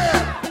 Florida.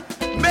 Yeah.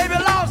 Maybe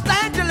Los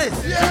Angeles.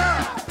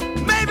 Yeah.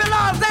 Maybe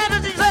Los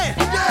Angeles,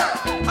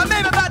 yeah. Or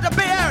maybe about the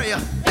Bay Area.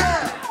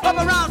 Yeah. Up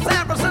around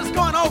San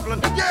Francisco and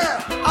Oakland.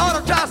 Yeah. I ought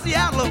to try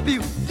Seattle a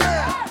few.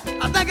 Yeah.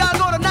 I think I'll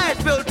go to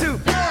Nashville too.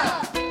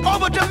 Yeah.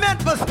 Over to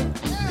Memphis.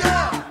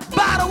 Yeah.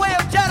 By the way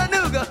of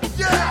Chattanooga.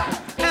 Yeah.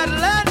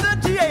 Atlanta,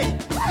 GA.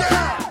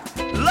 Yeah.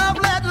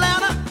 Lovely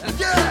Atlanta.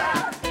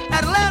 Yeah.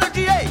 Atlanta,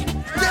 GA.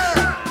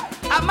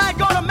 Yeah. I might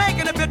go to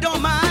Macon if you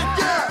don't mind.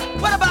 Yeah.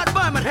 What about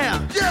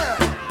Birmingham? Yeah.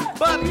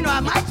 But you know I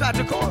might try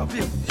to call a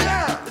few.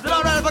 Yeah. Is it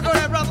all right if I go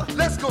there, brother?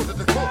 Let's go to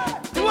the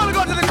court. You want to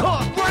go to the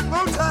court? One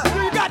more time.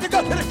 You got to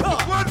go to the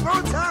court.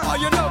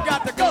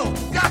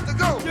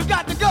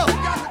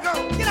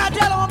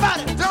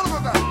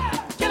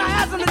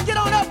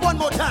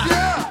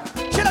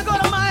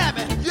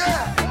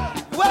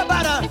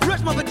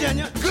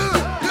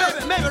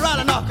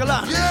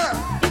 Carolina.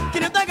 Yeah.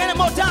 Can you think any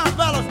more times,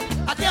 fellas?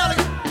 I tell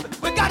you,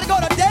 we got to go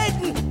to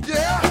Dayton.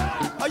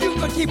 Yeah. Or you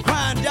gonna keep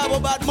crying devil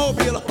about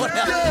Mobile or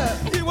whatever.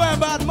 Yeah. You worrying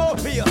about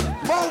Mobile.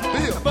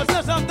 Mobile. But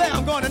since I'm there,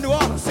 I'm going to New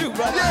Orleans too,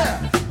 brother.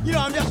 Yeah. You know,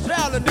 I'm just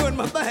traveling, doing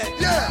my thing.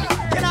 Yeah.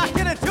 Can I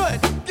get into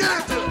it? Get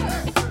into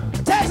it.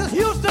 Texas,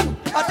 Houston,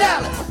 or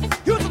Dallas?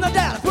 Houston or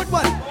Dallas? Which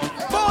one?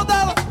 Both of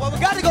them? Well, we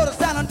got to go to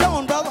San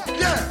Antonio, brother.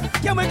 Yeah.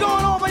 Can we go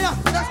on over here?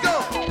 Let's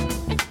go.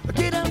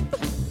 Get up,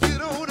 Get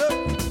on up.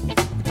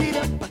 get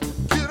up.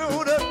 Get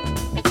on up.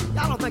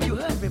 Y'all don't think you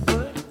heard me,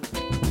 bud.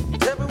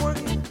 Tell me one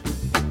again.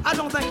 I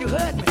don't think you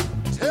heard me.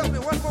 Tell me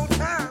one more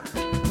time.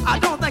 I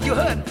don't think you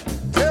heard me.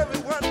 Tell me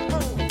one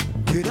more.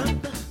 Get up,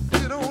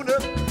 Get on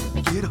up.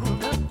 get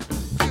on up.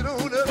 Get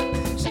on up.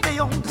 Stay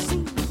on the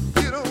scene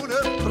Get on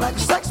up. like a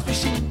sex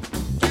machine.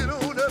 Get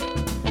on up.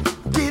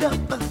 Get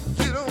up,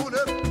 Get on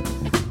up.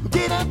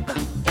 get up,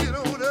 Get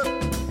on up.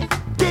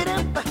 get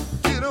up.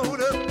 Get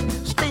on up.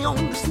 Stay on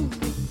the scene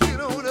Get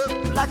on up.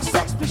 like a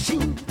sex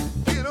machine.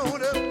 Get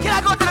on up. Can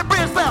I go to the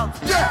bridge, fellas?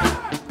 Yeah.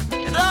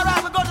 Is it all right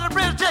if we go to the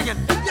bridge, chicken?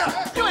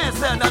 Yeah. You ain't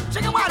saying nothing,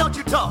 chicken. Why don't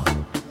you talk?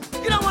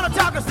 You don't want to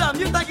talk or something.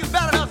 You think you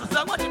better than us or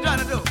something. What you trying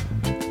to do?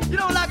 You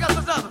don't like us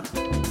or something?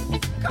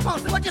 Come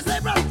on, what you say,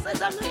 brother? Say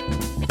something.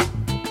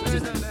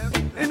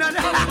 Ain't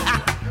nothing.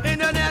 Ain't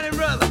nothing happening,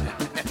 brother.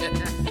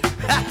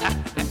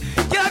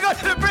 Can I go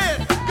to the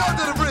bridge? Go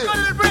to the bridge. Go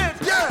to the bridge.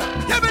 Yeah.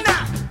 Hear me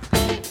now.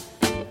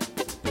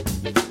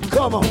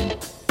 Come on.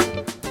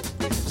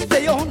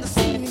 Stay on the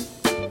scene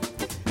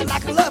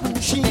like a loving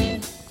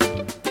machine.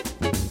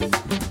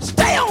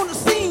 Stay on the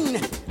scene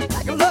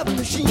like a loving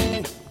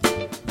machine.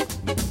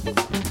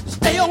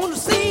 Stay on the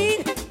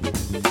scene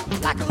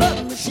like a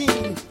loving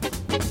machine.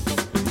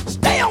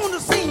 Stay on the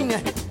scene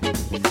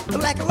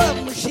like a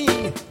loving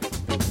machine.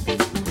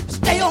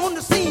 Stay on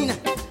the scene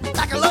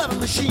like a loving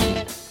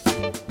machine.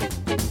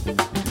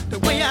 The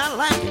way I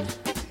like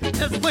it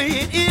is the way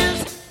it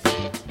is.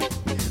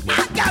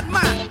 I got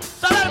mine.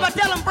 So let if I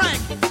tell him Frank.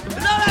 So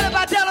let if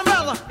I tell him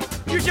brother.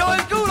 You sure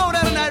is cool over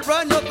there tonight,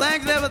 bro. Your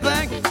things and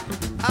everything.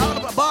 I want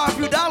to borrow a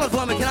few dollars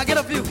for me. Can I get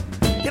a few?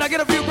 Can I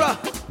get a few, bro?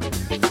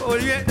 Oh,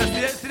 you ain't.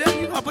 See that?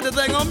 You gonna put the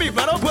thing on me,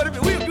 bro? Don't put it.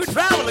 We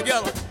travel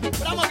together.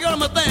 But I'm gonna give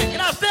him a thing.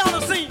 Can I stay on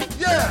the scene?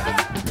 Yeah.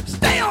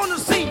 Stay on the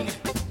scene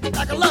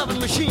like a loving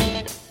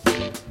machine.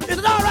 Is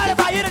it all right if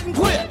I hit it and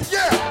quit?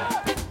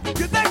 Yeah.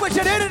 You think we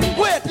should hit it and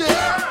quit?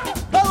 Yeah.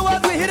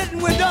 Otherwise, we hit it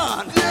and we're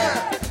done.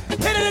 Yeah.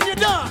 Hit it and you're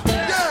done.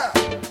 Yeah.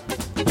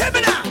 Hit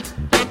me now.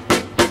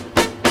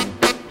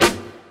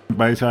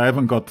 Base, I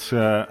haven't got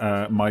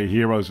my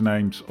heroes'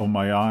 names on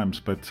my arms,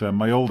 but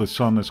my oldest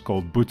son is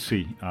called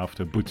Bootsy,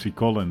 after Bootsy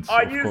Collins.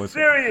 Are of you course.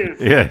 serious?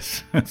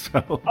 Yes.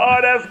 So, Oh,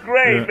 that's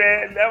great, Yeah.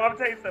 man. Now, I'm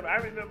telling you something. I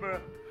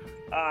remember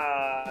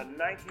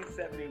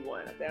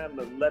 1971. I think I'm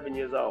 11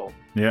 years old.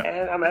 Yeah.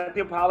 And I'm at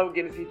the Apollo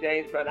getting to see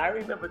James Brown. I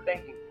remember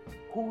thinking,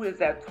 who is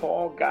that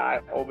tall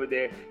guy over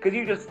there? Because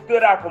you just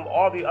stood out from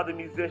all the other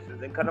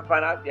musicians, and kind of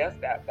find out, yes,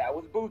 that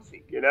was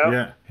Bootsy, you know?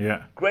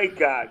 yeah. Great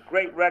guy,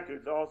 great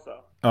records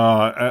also.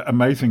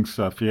 Amazing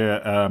stuff.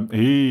 Yeah,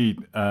 he.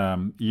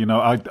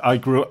 I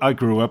grew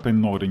up in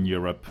Northern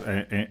Europe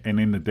and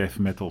in the death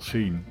metal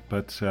scene.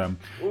 But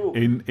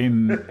in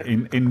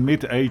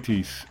mid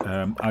 '80s,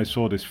 I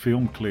saw this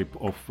film clip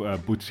of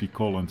Bootsy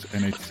Collins,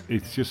 and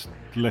it's just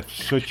left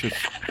such a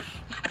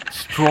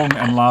strong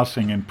and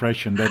lasting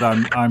impression that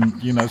I'm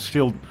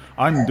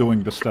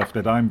doing the stuff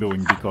that I'm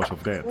doing because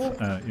of that.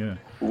 Yeah.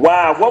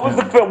 Wow, what was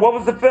the film? What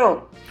was the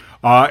film?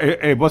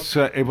 It was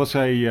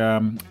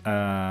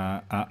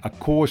a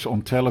course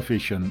on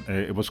television.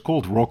 It was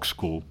called Rock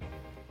School,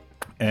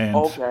 and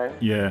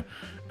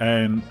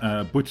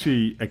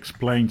Bootsy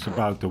explains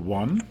about the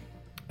one.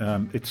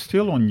 It's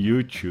still on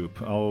YouTube.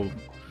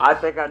 I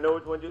think I know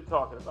which one you're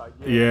talking about.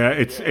 Yeah,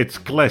 it's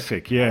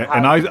classic. Yeah,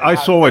 and I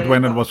saw it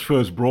when it was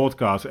first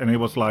broadcast, and it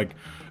was like,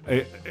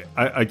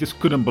 I just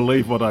couldn't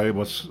believe what I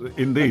was.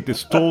 Indeed,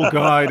 this tall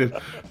guy,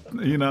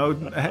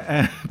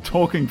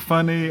 talking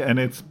funny,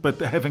 but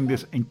having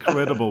this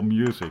incredible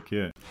music.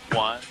 Yeah.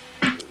 1,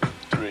 2,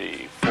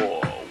 3,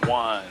 4.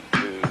 1,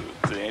 2,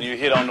 3, and you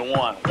hit on the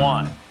one.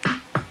 1.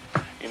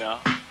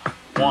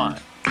 1.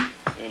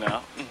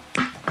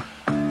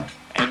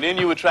 And then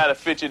you would try to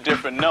fit your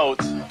different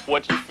notes,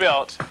 what you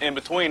felt in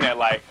between that,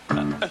 like,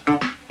 and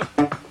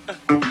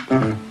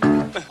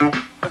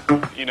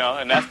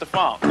that's the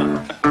funk,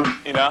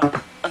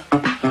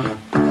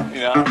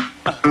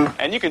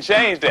 and you can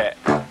change that,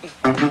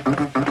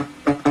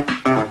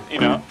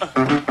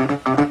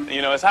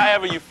 it's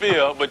however you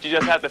feel, but you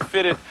just have to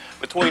fit it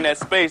between that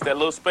space, that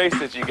little space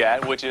that you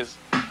got, which is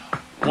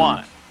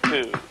 1,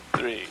 2,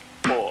 3,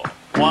 4,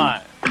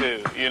 1,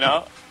 2,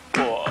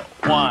 4,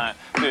 1,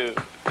 2,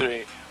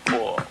 3,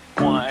 4,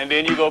 1, and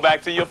then you go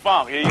back to your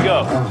funk. Here you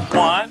go.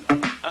 1,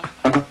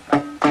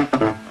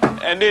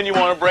 and then you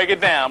want to break it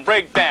down.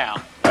 Break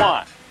down.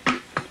 1, 2,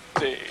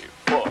 3,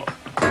 4.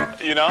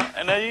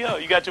 And there you go.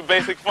 You got your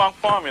basic funk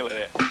formula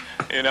there.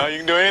 You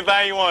can do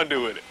anything you want to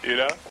do with it.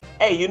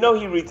 Hey, he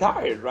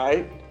retired,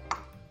 right?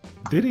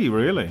 Did he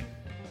really?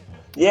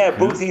 Yeah,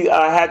 Bootsy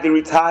had to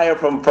retire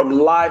from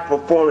live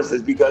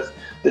performances because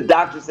the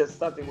doctor said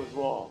something was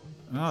wrong.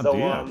 Oh, So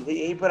dear.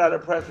 he put out a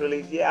press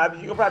release. Yeah,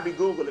 you can probably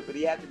Google it, but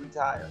he had to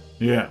retire.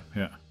 Yeah.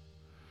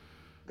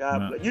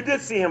 God No. bless. You did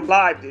see him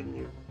live, didn't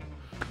you?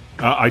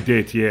 I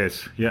did,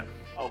 yes. Yeah.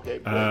 Okay.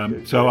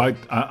 Good. So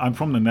I'm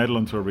from the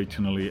Netherlands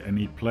originally, and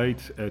he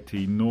played at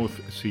the North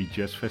Sea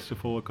Jazz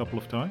Festival a couple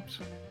of times.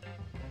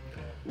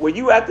 Were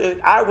you at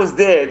the? I was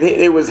there.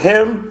 It was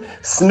him,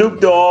 Snoop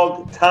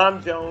Dogg,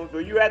 Tom Jones.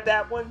 Were you at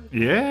that one?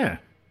 Yeah.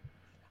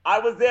 I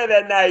was there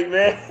that night,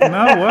 man.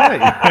 No way.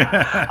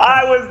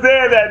 I was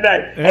there that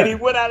night, Yeah. and he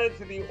went out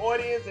into the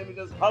audience and was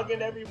just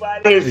hugging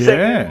everybody and shaking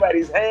Yeah.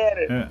 everybody's hand.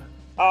 And, Yeah.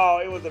 oh,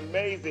 it was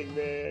amazing,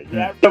 man.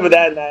 Yeah, I remember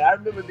that night. I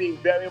remember being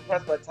very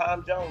impressed by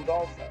Tom Jones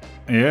also.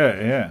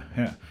 Yeah.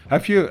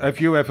 Have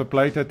you ever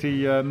played at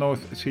the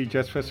North Sea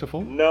Jazz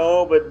Festival?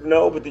 No, but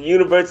the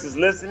universe is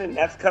listening.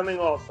 That's coming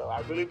also.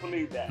 I really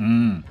believe that.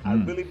 I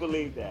really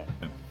believe that.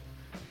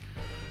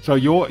 So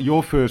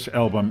your first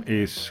album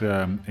is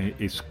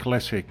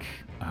classic,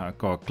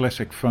 called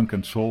classic funk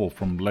and soul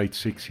from late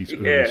 '60s,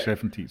 early Yeah.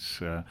 '70s.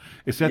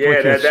 Is that Yeah,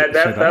 what you set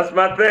that's up?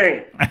 my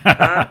thing.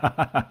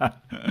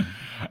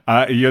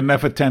 You're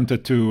never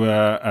tempted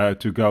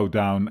to go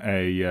down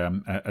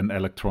an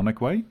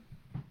electronic way?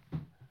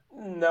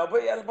 No,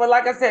 but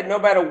like I said, no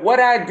matter what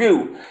I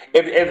do,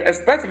 if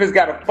especially if it's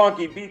got a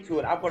funky beat to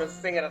it, I'm gonna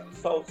sing it as a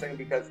soul singer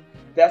because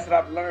that's what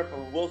I've learned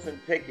from Wilson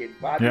Pickett,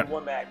 Bobby Yeah.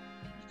 Womack,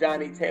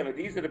 Johnny Taylor.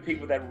 These are the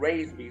people that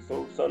raised me.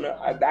 So no,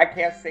 I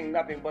can't sing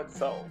nothing but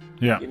soul.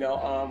 Yeah. You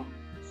know,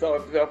 so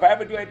if I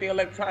ever do anything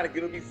electronic,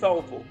 it'll be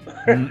soulful.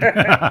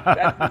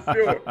 That's for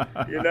sure.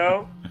 You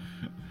know.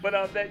 But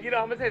I'm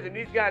gonna say that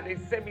these guys, they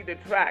sent me the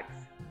tracks.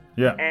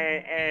 Yeah.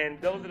 And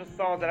those are the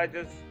songs that I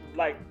just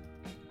like.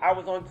 I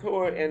was on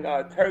tour in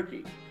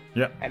Turkey.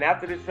 Yeah. And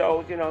after the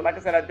shows, like I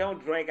said, I don't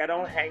drink, I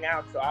don't hang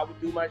out, so I would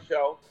do my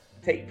show,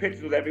 take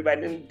pictures with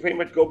everybody, and then pretty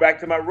much go back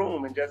to my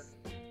room and just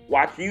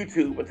watch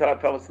YouTube until I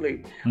fell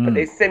asleep. But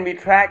they send me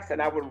tracks,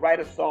 and I would write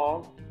a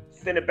song,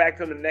 send it back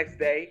to them the next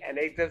day, and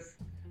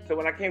so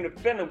when I came to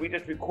Finland, we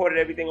just recorded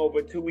everything over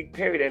a 2-week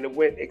period, and it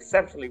went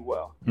exceptionally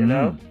well, you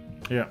know?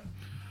 Yeah.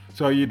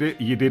 So you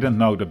didn't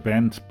know the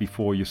band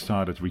before you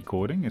started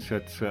recording? Is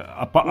that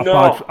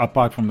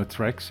apart from the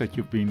tracks that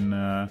you've been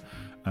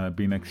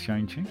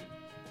exchanging?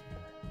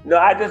 No,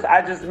 I just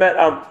met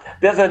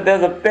there's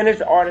a Finnish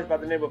artist by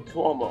the name of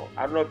Tuomo.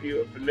 I don't know if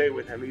you're familiar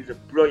with him. He's a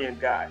brilliant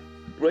guy,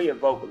 brilliant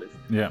vocalist.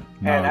 Yeah.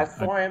 And I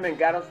saw him and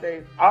got on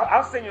stage.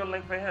 I'll send you a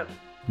link for him.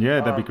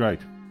 Yeah, that'd be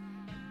great.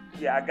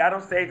 Yeah, I got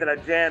on stage and I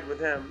jammed with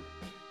him,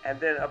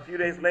 and then a few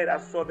days later I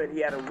saw that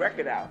he had a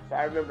record out. So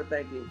I remember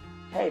thinking,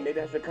 hey,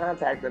 maybe I should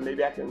contact him.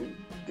 Maybe I can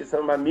get some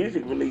of my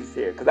music released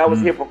here because I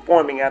was here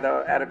performing at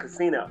a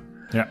casino.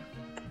 Yeah.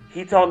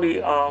 He told me,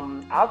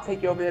 I'll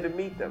take you over there to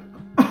meet them.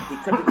 He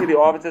took me to the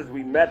offices.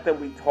 We met them.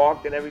 We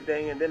talked and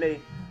everything. And then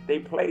they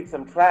played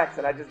some tracks,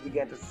 and I just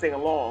began to sing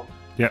along.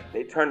 Yeah.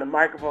 They turned the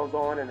microphones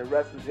on, and the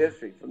rest was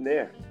history from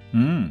there.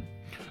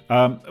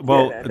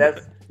 Well,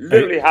 that's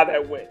literally how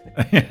that went.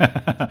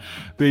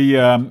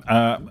 The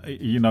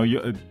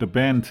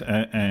band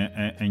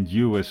and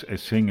you as a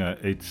singer,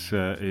 it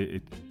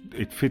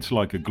fits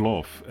like a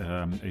glove.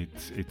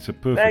 It's a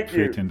perfect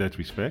fit in that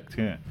respect.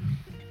 Yeah.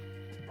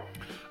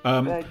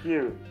 Thank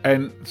you.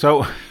 And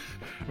so,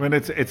 when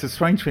it's a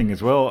strange thing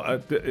as well.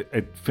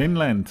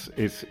 Finland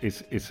is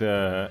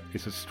a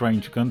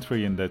strange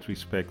country in that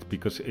respect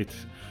because it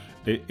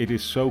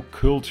is so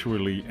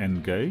culturally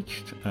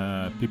engaged.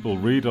 People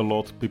read a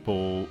lot.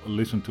 People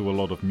listen to a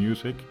lot of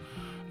music.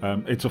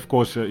 It's of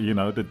course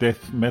the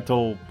death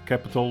metal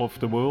capital of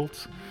the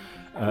world.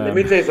 Let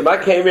me tell you something.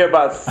 I came here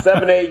about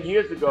 7-8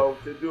 years ago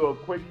to do a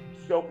quick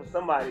show for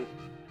somebody,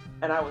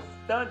 and I was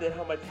stunned at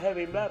how much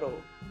heavy metal.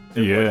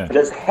 Yeah.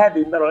 Just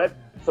heavy metal.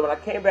 So when I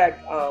came back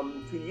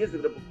 2 years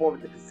ago to perform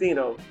at the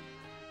casino,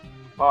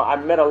 I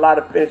met a lot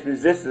of Finnish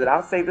musicians, and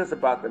I'll say this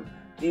about them.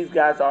 These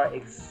guys are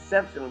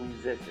exceptional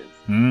musicians.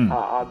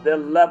 Their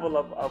level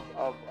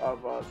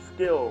of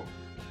skill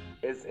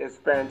is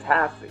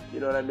fantastic.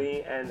 You know what I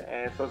mean? And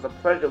so it's a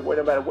pleasure.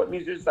 No matter what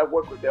musicians I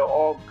work with, they're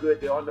all good.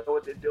 They all know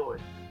what they're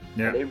doing.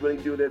 Yeah. And they really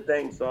do their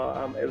thing.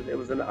 So it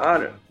was an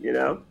honor.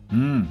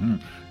 Mm-hmm.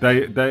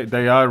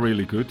 They are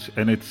really good,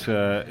 and it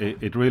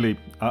really.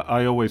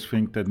 I always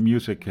think that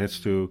music has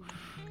to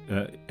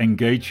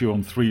engage you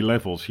on 3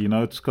 levels.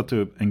 It's got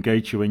to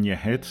engage you in your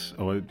head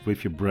or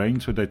with your brain,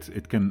 so that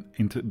it can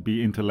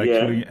be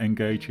intellectually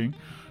engaging.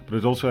 But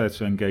it also has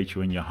to engage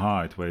you in your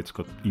heart, where it's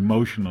got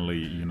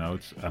emotionally,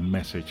 it's a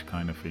message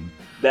kind of thing.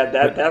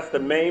 That's the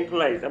main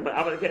place. Can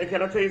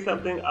I tell you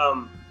something?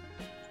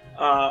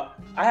 I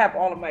have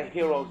all of my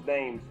heroes'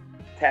 names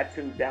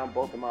tattooed down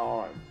both of my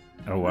arms.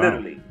 Oh, wow.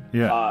 Literally.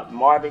 Yeah.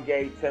 Marvin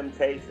Gaye,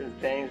 Temptations,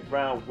 James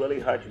Brown, Willie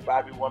Hutch,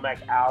 Bobby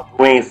Womack, Al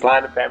Green, Sly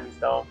and the Family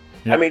Stone.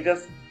 Yeah. I mean,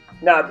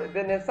 now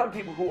then there's some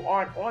people who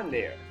aren't on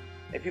there.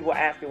 And people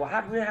ask me, well,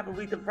 how come we don't have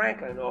Aretha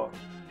Franklin? Or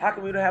how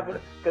come we don't have...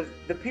 Because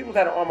the people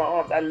that are on my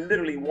arms, I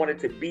literally wanted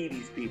to be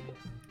these people.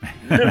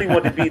 Literally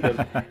wanted to be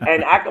them.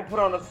 And I could put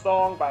on a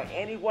song by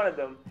any one of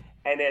them,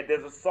 and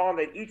there's a song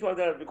that each one of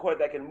them have recorded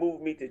that can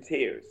move me to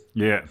tears.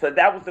 Yeah. So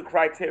that was the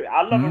criteria.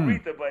 I love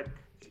Aretha, but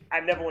I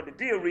never wanted to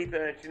be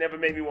Aretha, and she never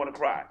made me want to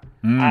cry.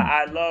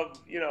 I love,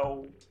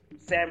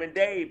 Sam and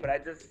Dave, but I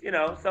just,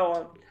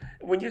 so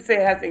when you say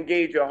it has to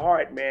engage your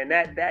heart, man,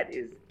 that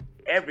is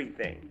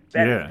everything.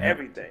 That is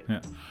everything.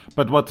 Yeah.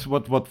 But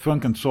what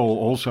funk and soul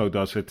also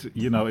does, it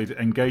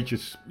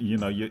engages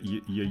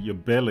your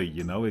belly.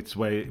 It's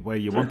where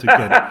you want to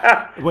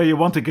get where you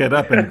want to get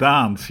up and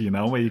dance.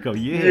 Where you go,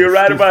 yes, you're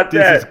right about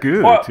that. This is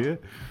good.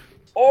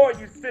 Or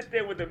you sit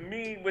there with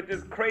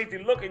this crazy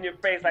look in your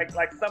face,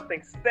 like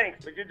something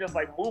stinks, but you're just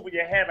like moving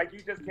your head, like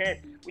you just can't.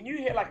 When you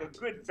hear like a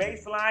good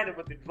bass line and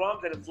with the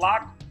drums and it's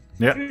locked,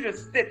 you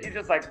just sit. You're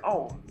just like,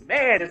 oh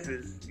man, this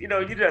is,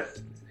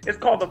 it's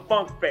called the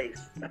funk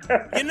face.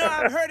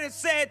 I've heard it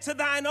said, to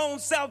thine own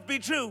self be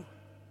true.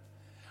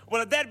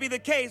 Well, if that be the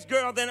case,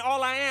 girl, then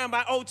all I am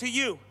I owe to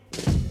you.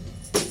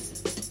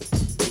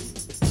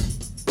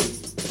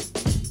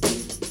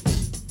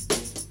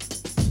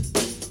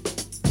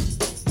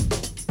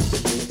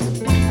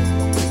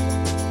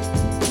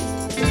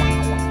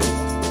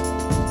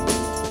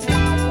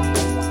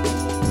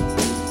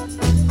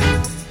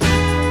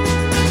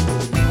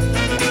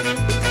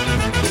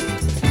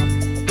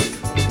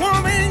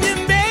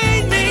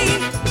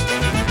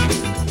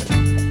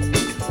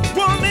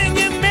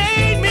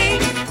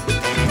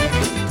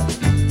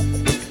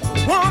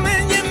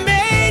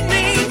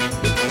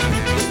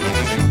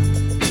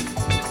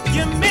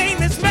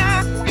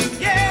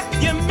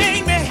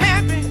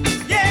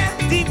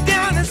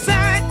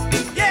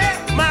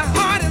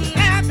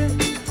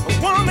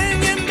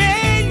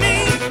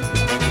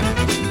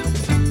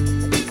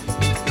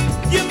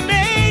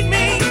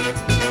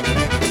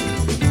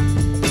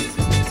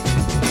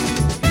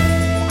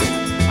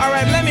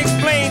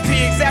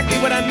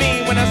 What I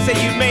mean when I say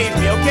you made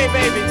me, okay,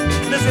 baby?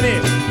 Listen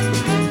in.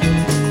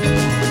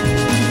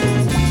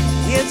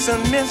 It's a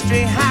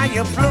mystery how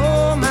you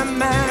blow my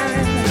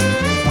mind.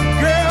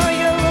 Girl,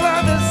 your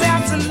love is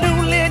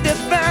absolutely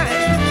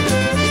divine.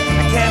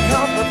 I can't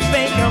help but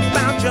think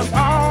about you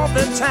all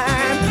the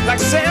time. Like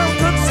Sam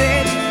Cooke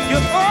said,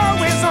 you're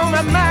always on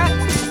my mind.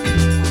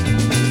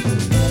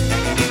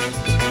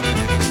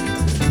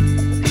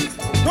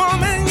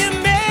 Woman, you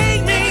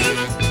made me.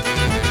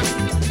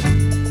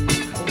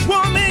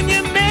 Woman,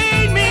 you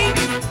made me.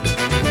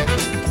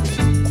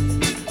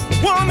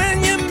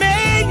 Woman, you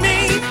made me.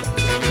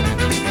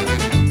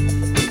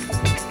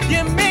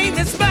 You made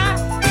me smile.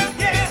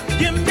 Yeah.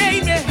 You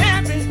made me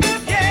happy.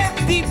 Yeah.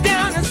 Deep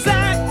down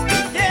inside.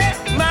 Yeah.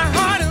 My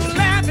heart is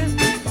laughing.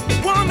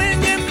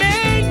 Woman, you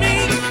made me.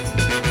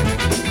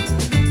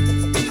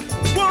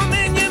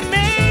 Woman, you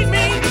made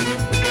me.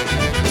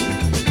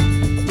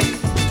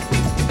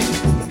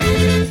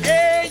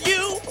 Yeah,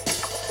 you.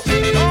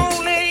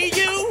 Only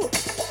you.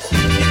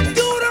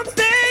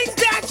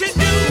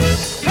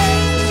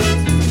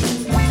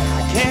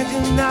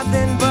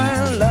 Nothing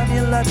but love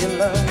you, love you,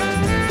 love.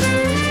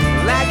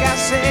 Like I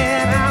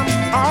said, I'm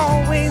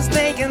always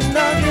thinking of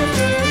you.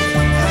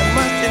 I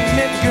must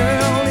admit,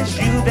 girl, it's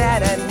you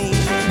that I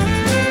need.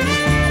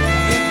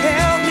 You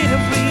help me to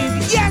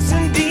breathe, yes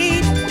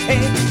indeed.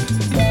 Hey.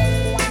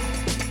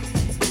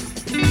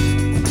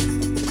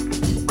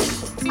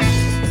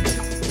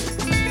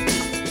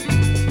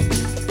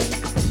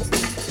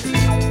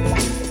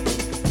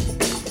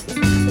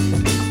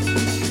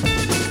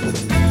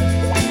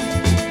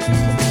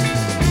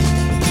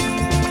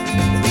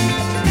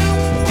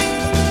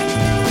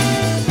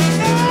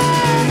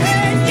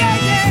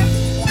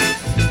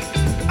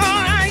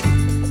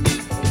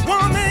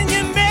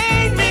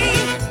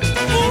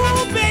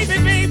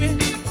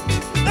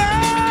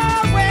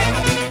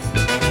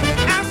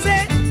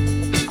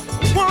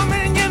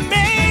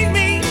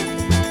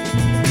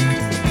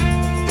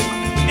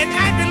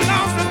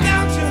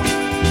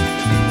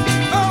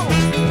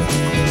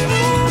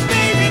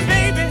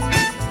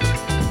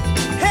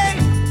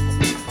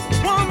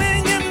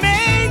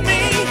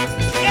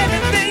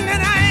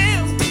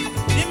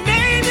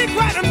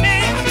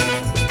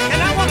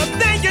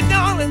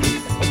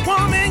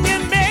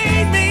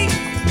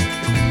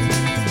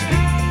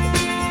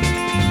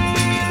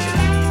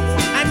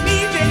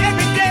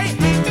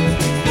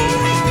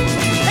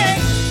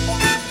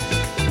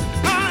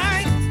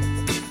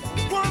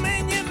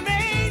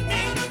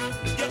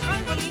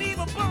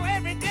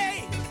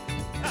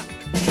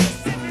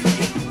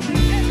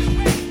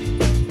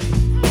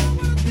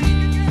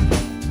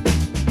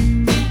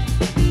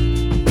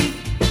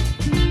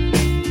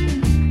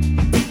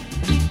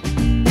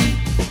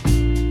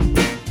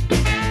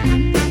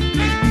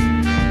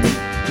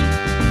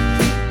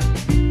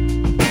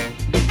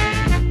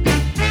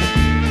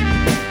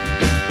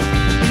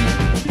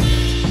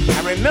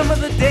 Remember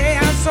the day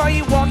I saw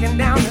you walking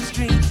down the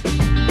street.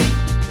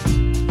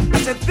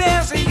 I said,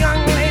 there's a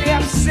young lady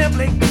I've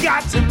simply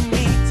got to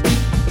meet.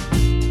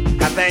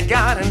 I thank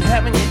God in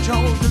heaven you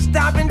chose to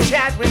stop and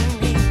chat with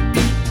me.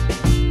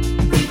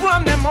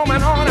 From that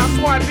moment on, I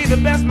swore I'd be the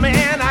best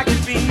man I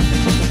could be.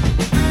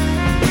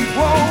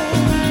 Whoa,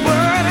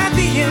 but at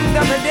the end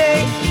of the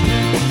day,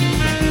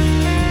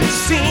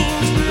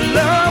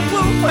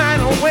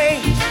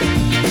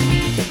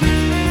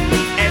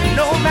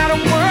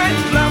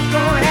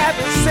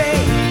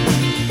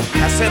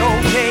 said,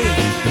 okay,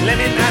 let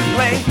me not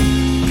play.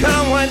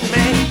 Come what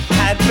may,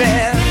 I'd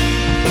better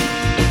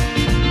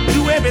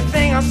do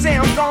everything I say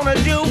I'm gonna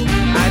do.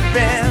 I'd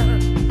better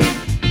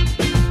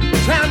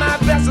try my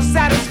best to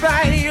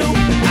satisfy you.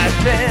 I'd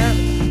better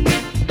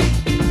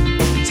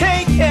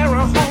take care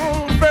of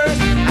home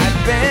first. I'd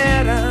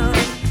better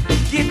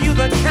give you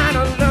the kind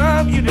of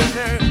love you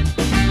deserve.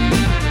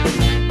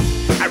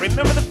 I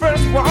remember the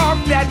first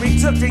walk that we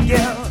took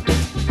together.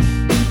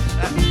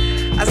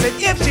 I said,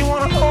 if she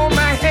wanna hold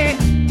my hand,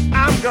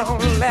 I'm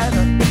gonna let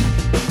her.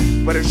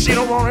 But if she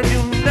don't wanna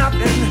do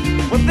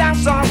nothing, well,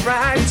 that's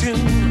alright too.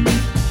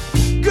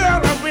 Girl,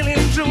 I really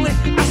and truly,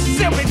 I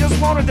simply just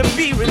wanted to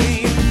be with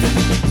you.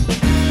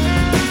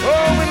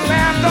 Oh, we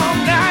laughed all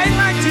night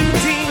like two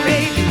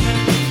teenagers.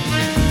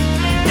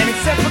 And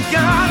except for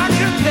God, I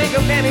couldn't think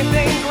of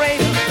anything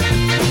greater.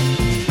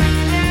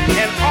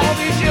 And all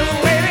these years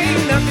later,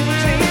 ain't nothing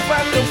changed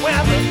but the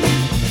weather.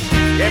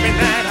 Every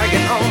night I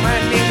get on my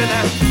knees and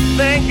I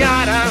thank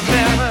God I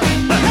met her.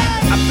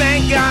 I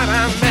thank God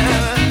I met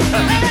her.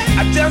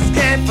 I just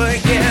can't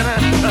forget her.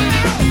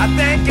 I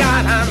thank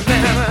God I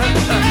met her.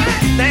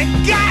 Thank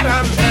God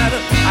I met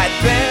her. I'd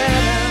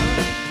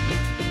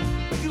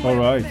better. All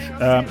right.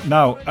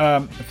 Now,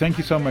 thank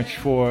you so much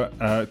for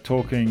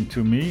talking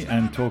to me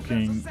and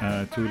talking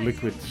to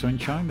Liquid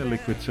Sunshine, the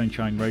Liquid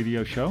Sunshine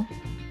radio show.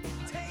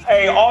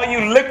 Hey, all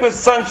you Liquid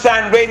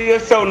Sunshine radio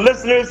show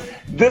listeners,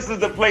 this is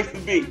the place to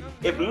be.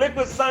 If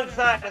Liquid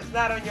Sunshine is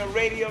not on your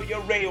radio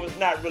is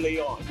not really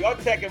on. Y'all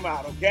check him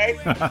out, okay?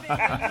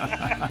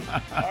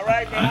 All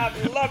right, man,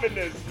 I'm loving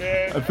this,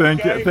 man.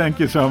 Thank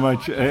you so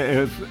much.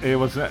 It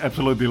was an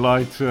absolute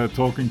delight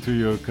talking to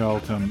you,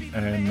 Carlton.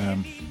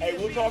 And hey,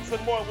 we'll talk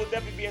some more. We'll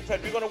definitely be in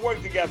touch. We're gonna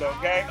work together,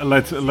 okay?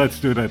 let's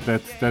do that.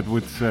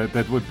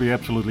 That would be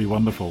absolutely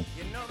wonderful.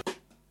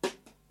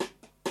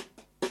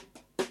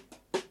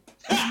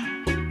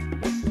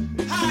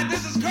 Hi,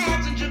 this is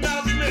Carlton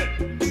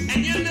Smith,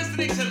 and you're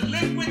listening to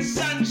Liquid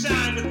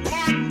Sunshine with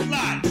Martin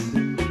Plott.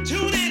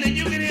 Tune in and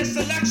you can hear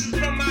selections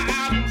from my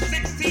album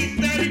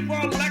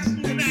 1634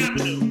 Lexington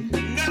Avenue.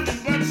 Nothing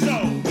but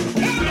soul.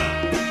 Come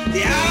on!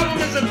 The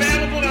album is available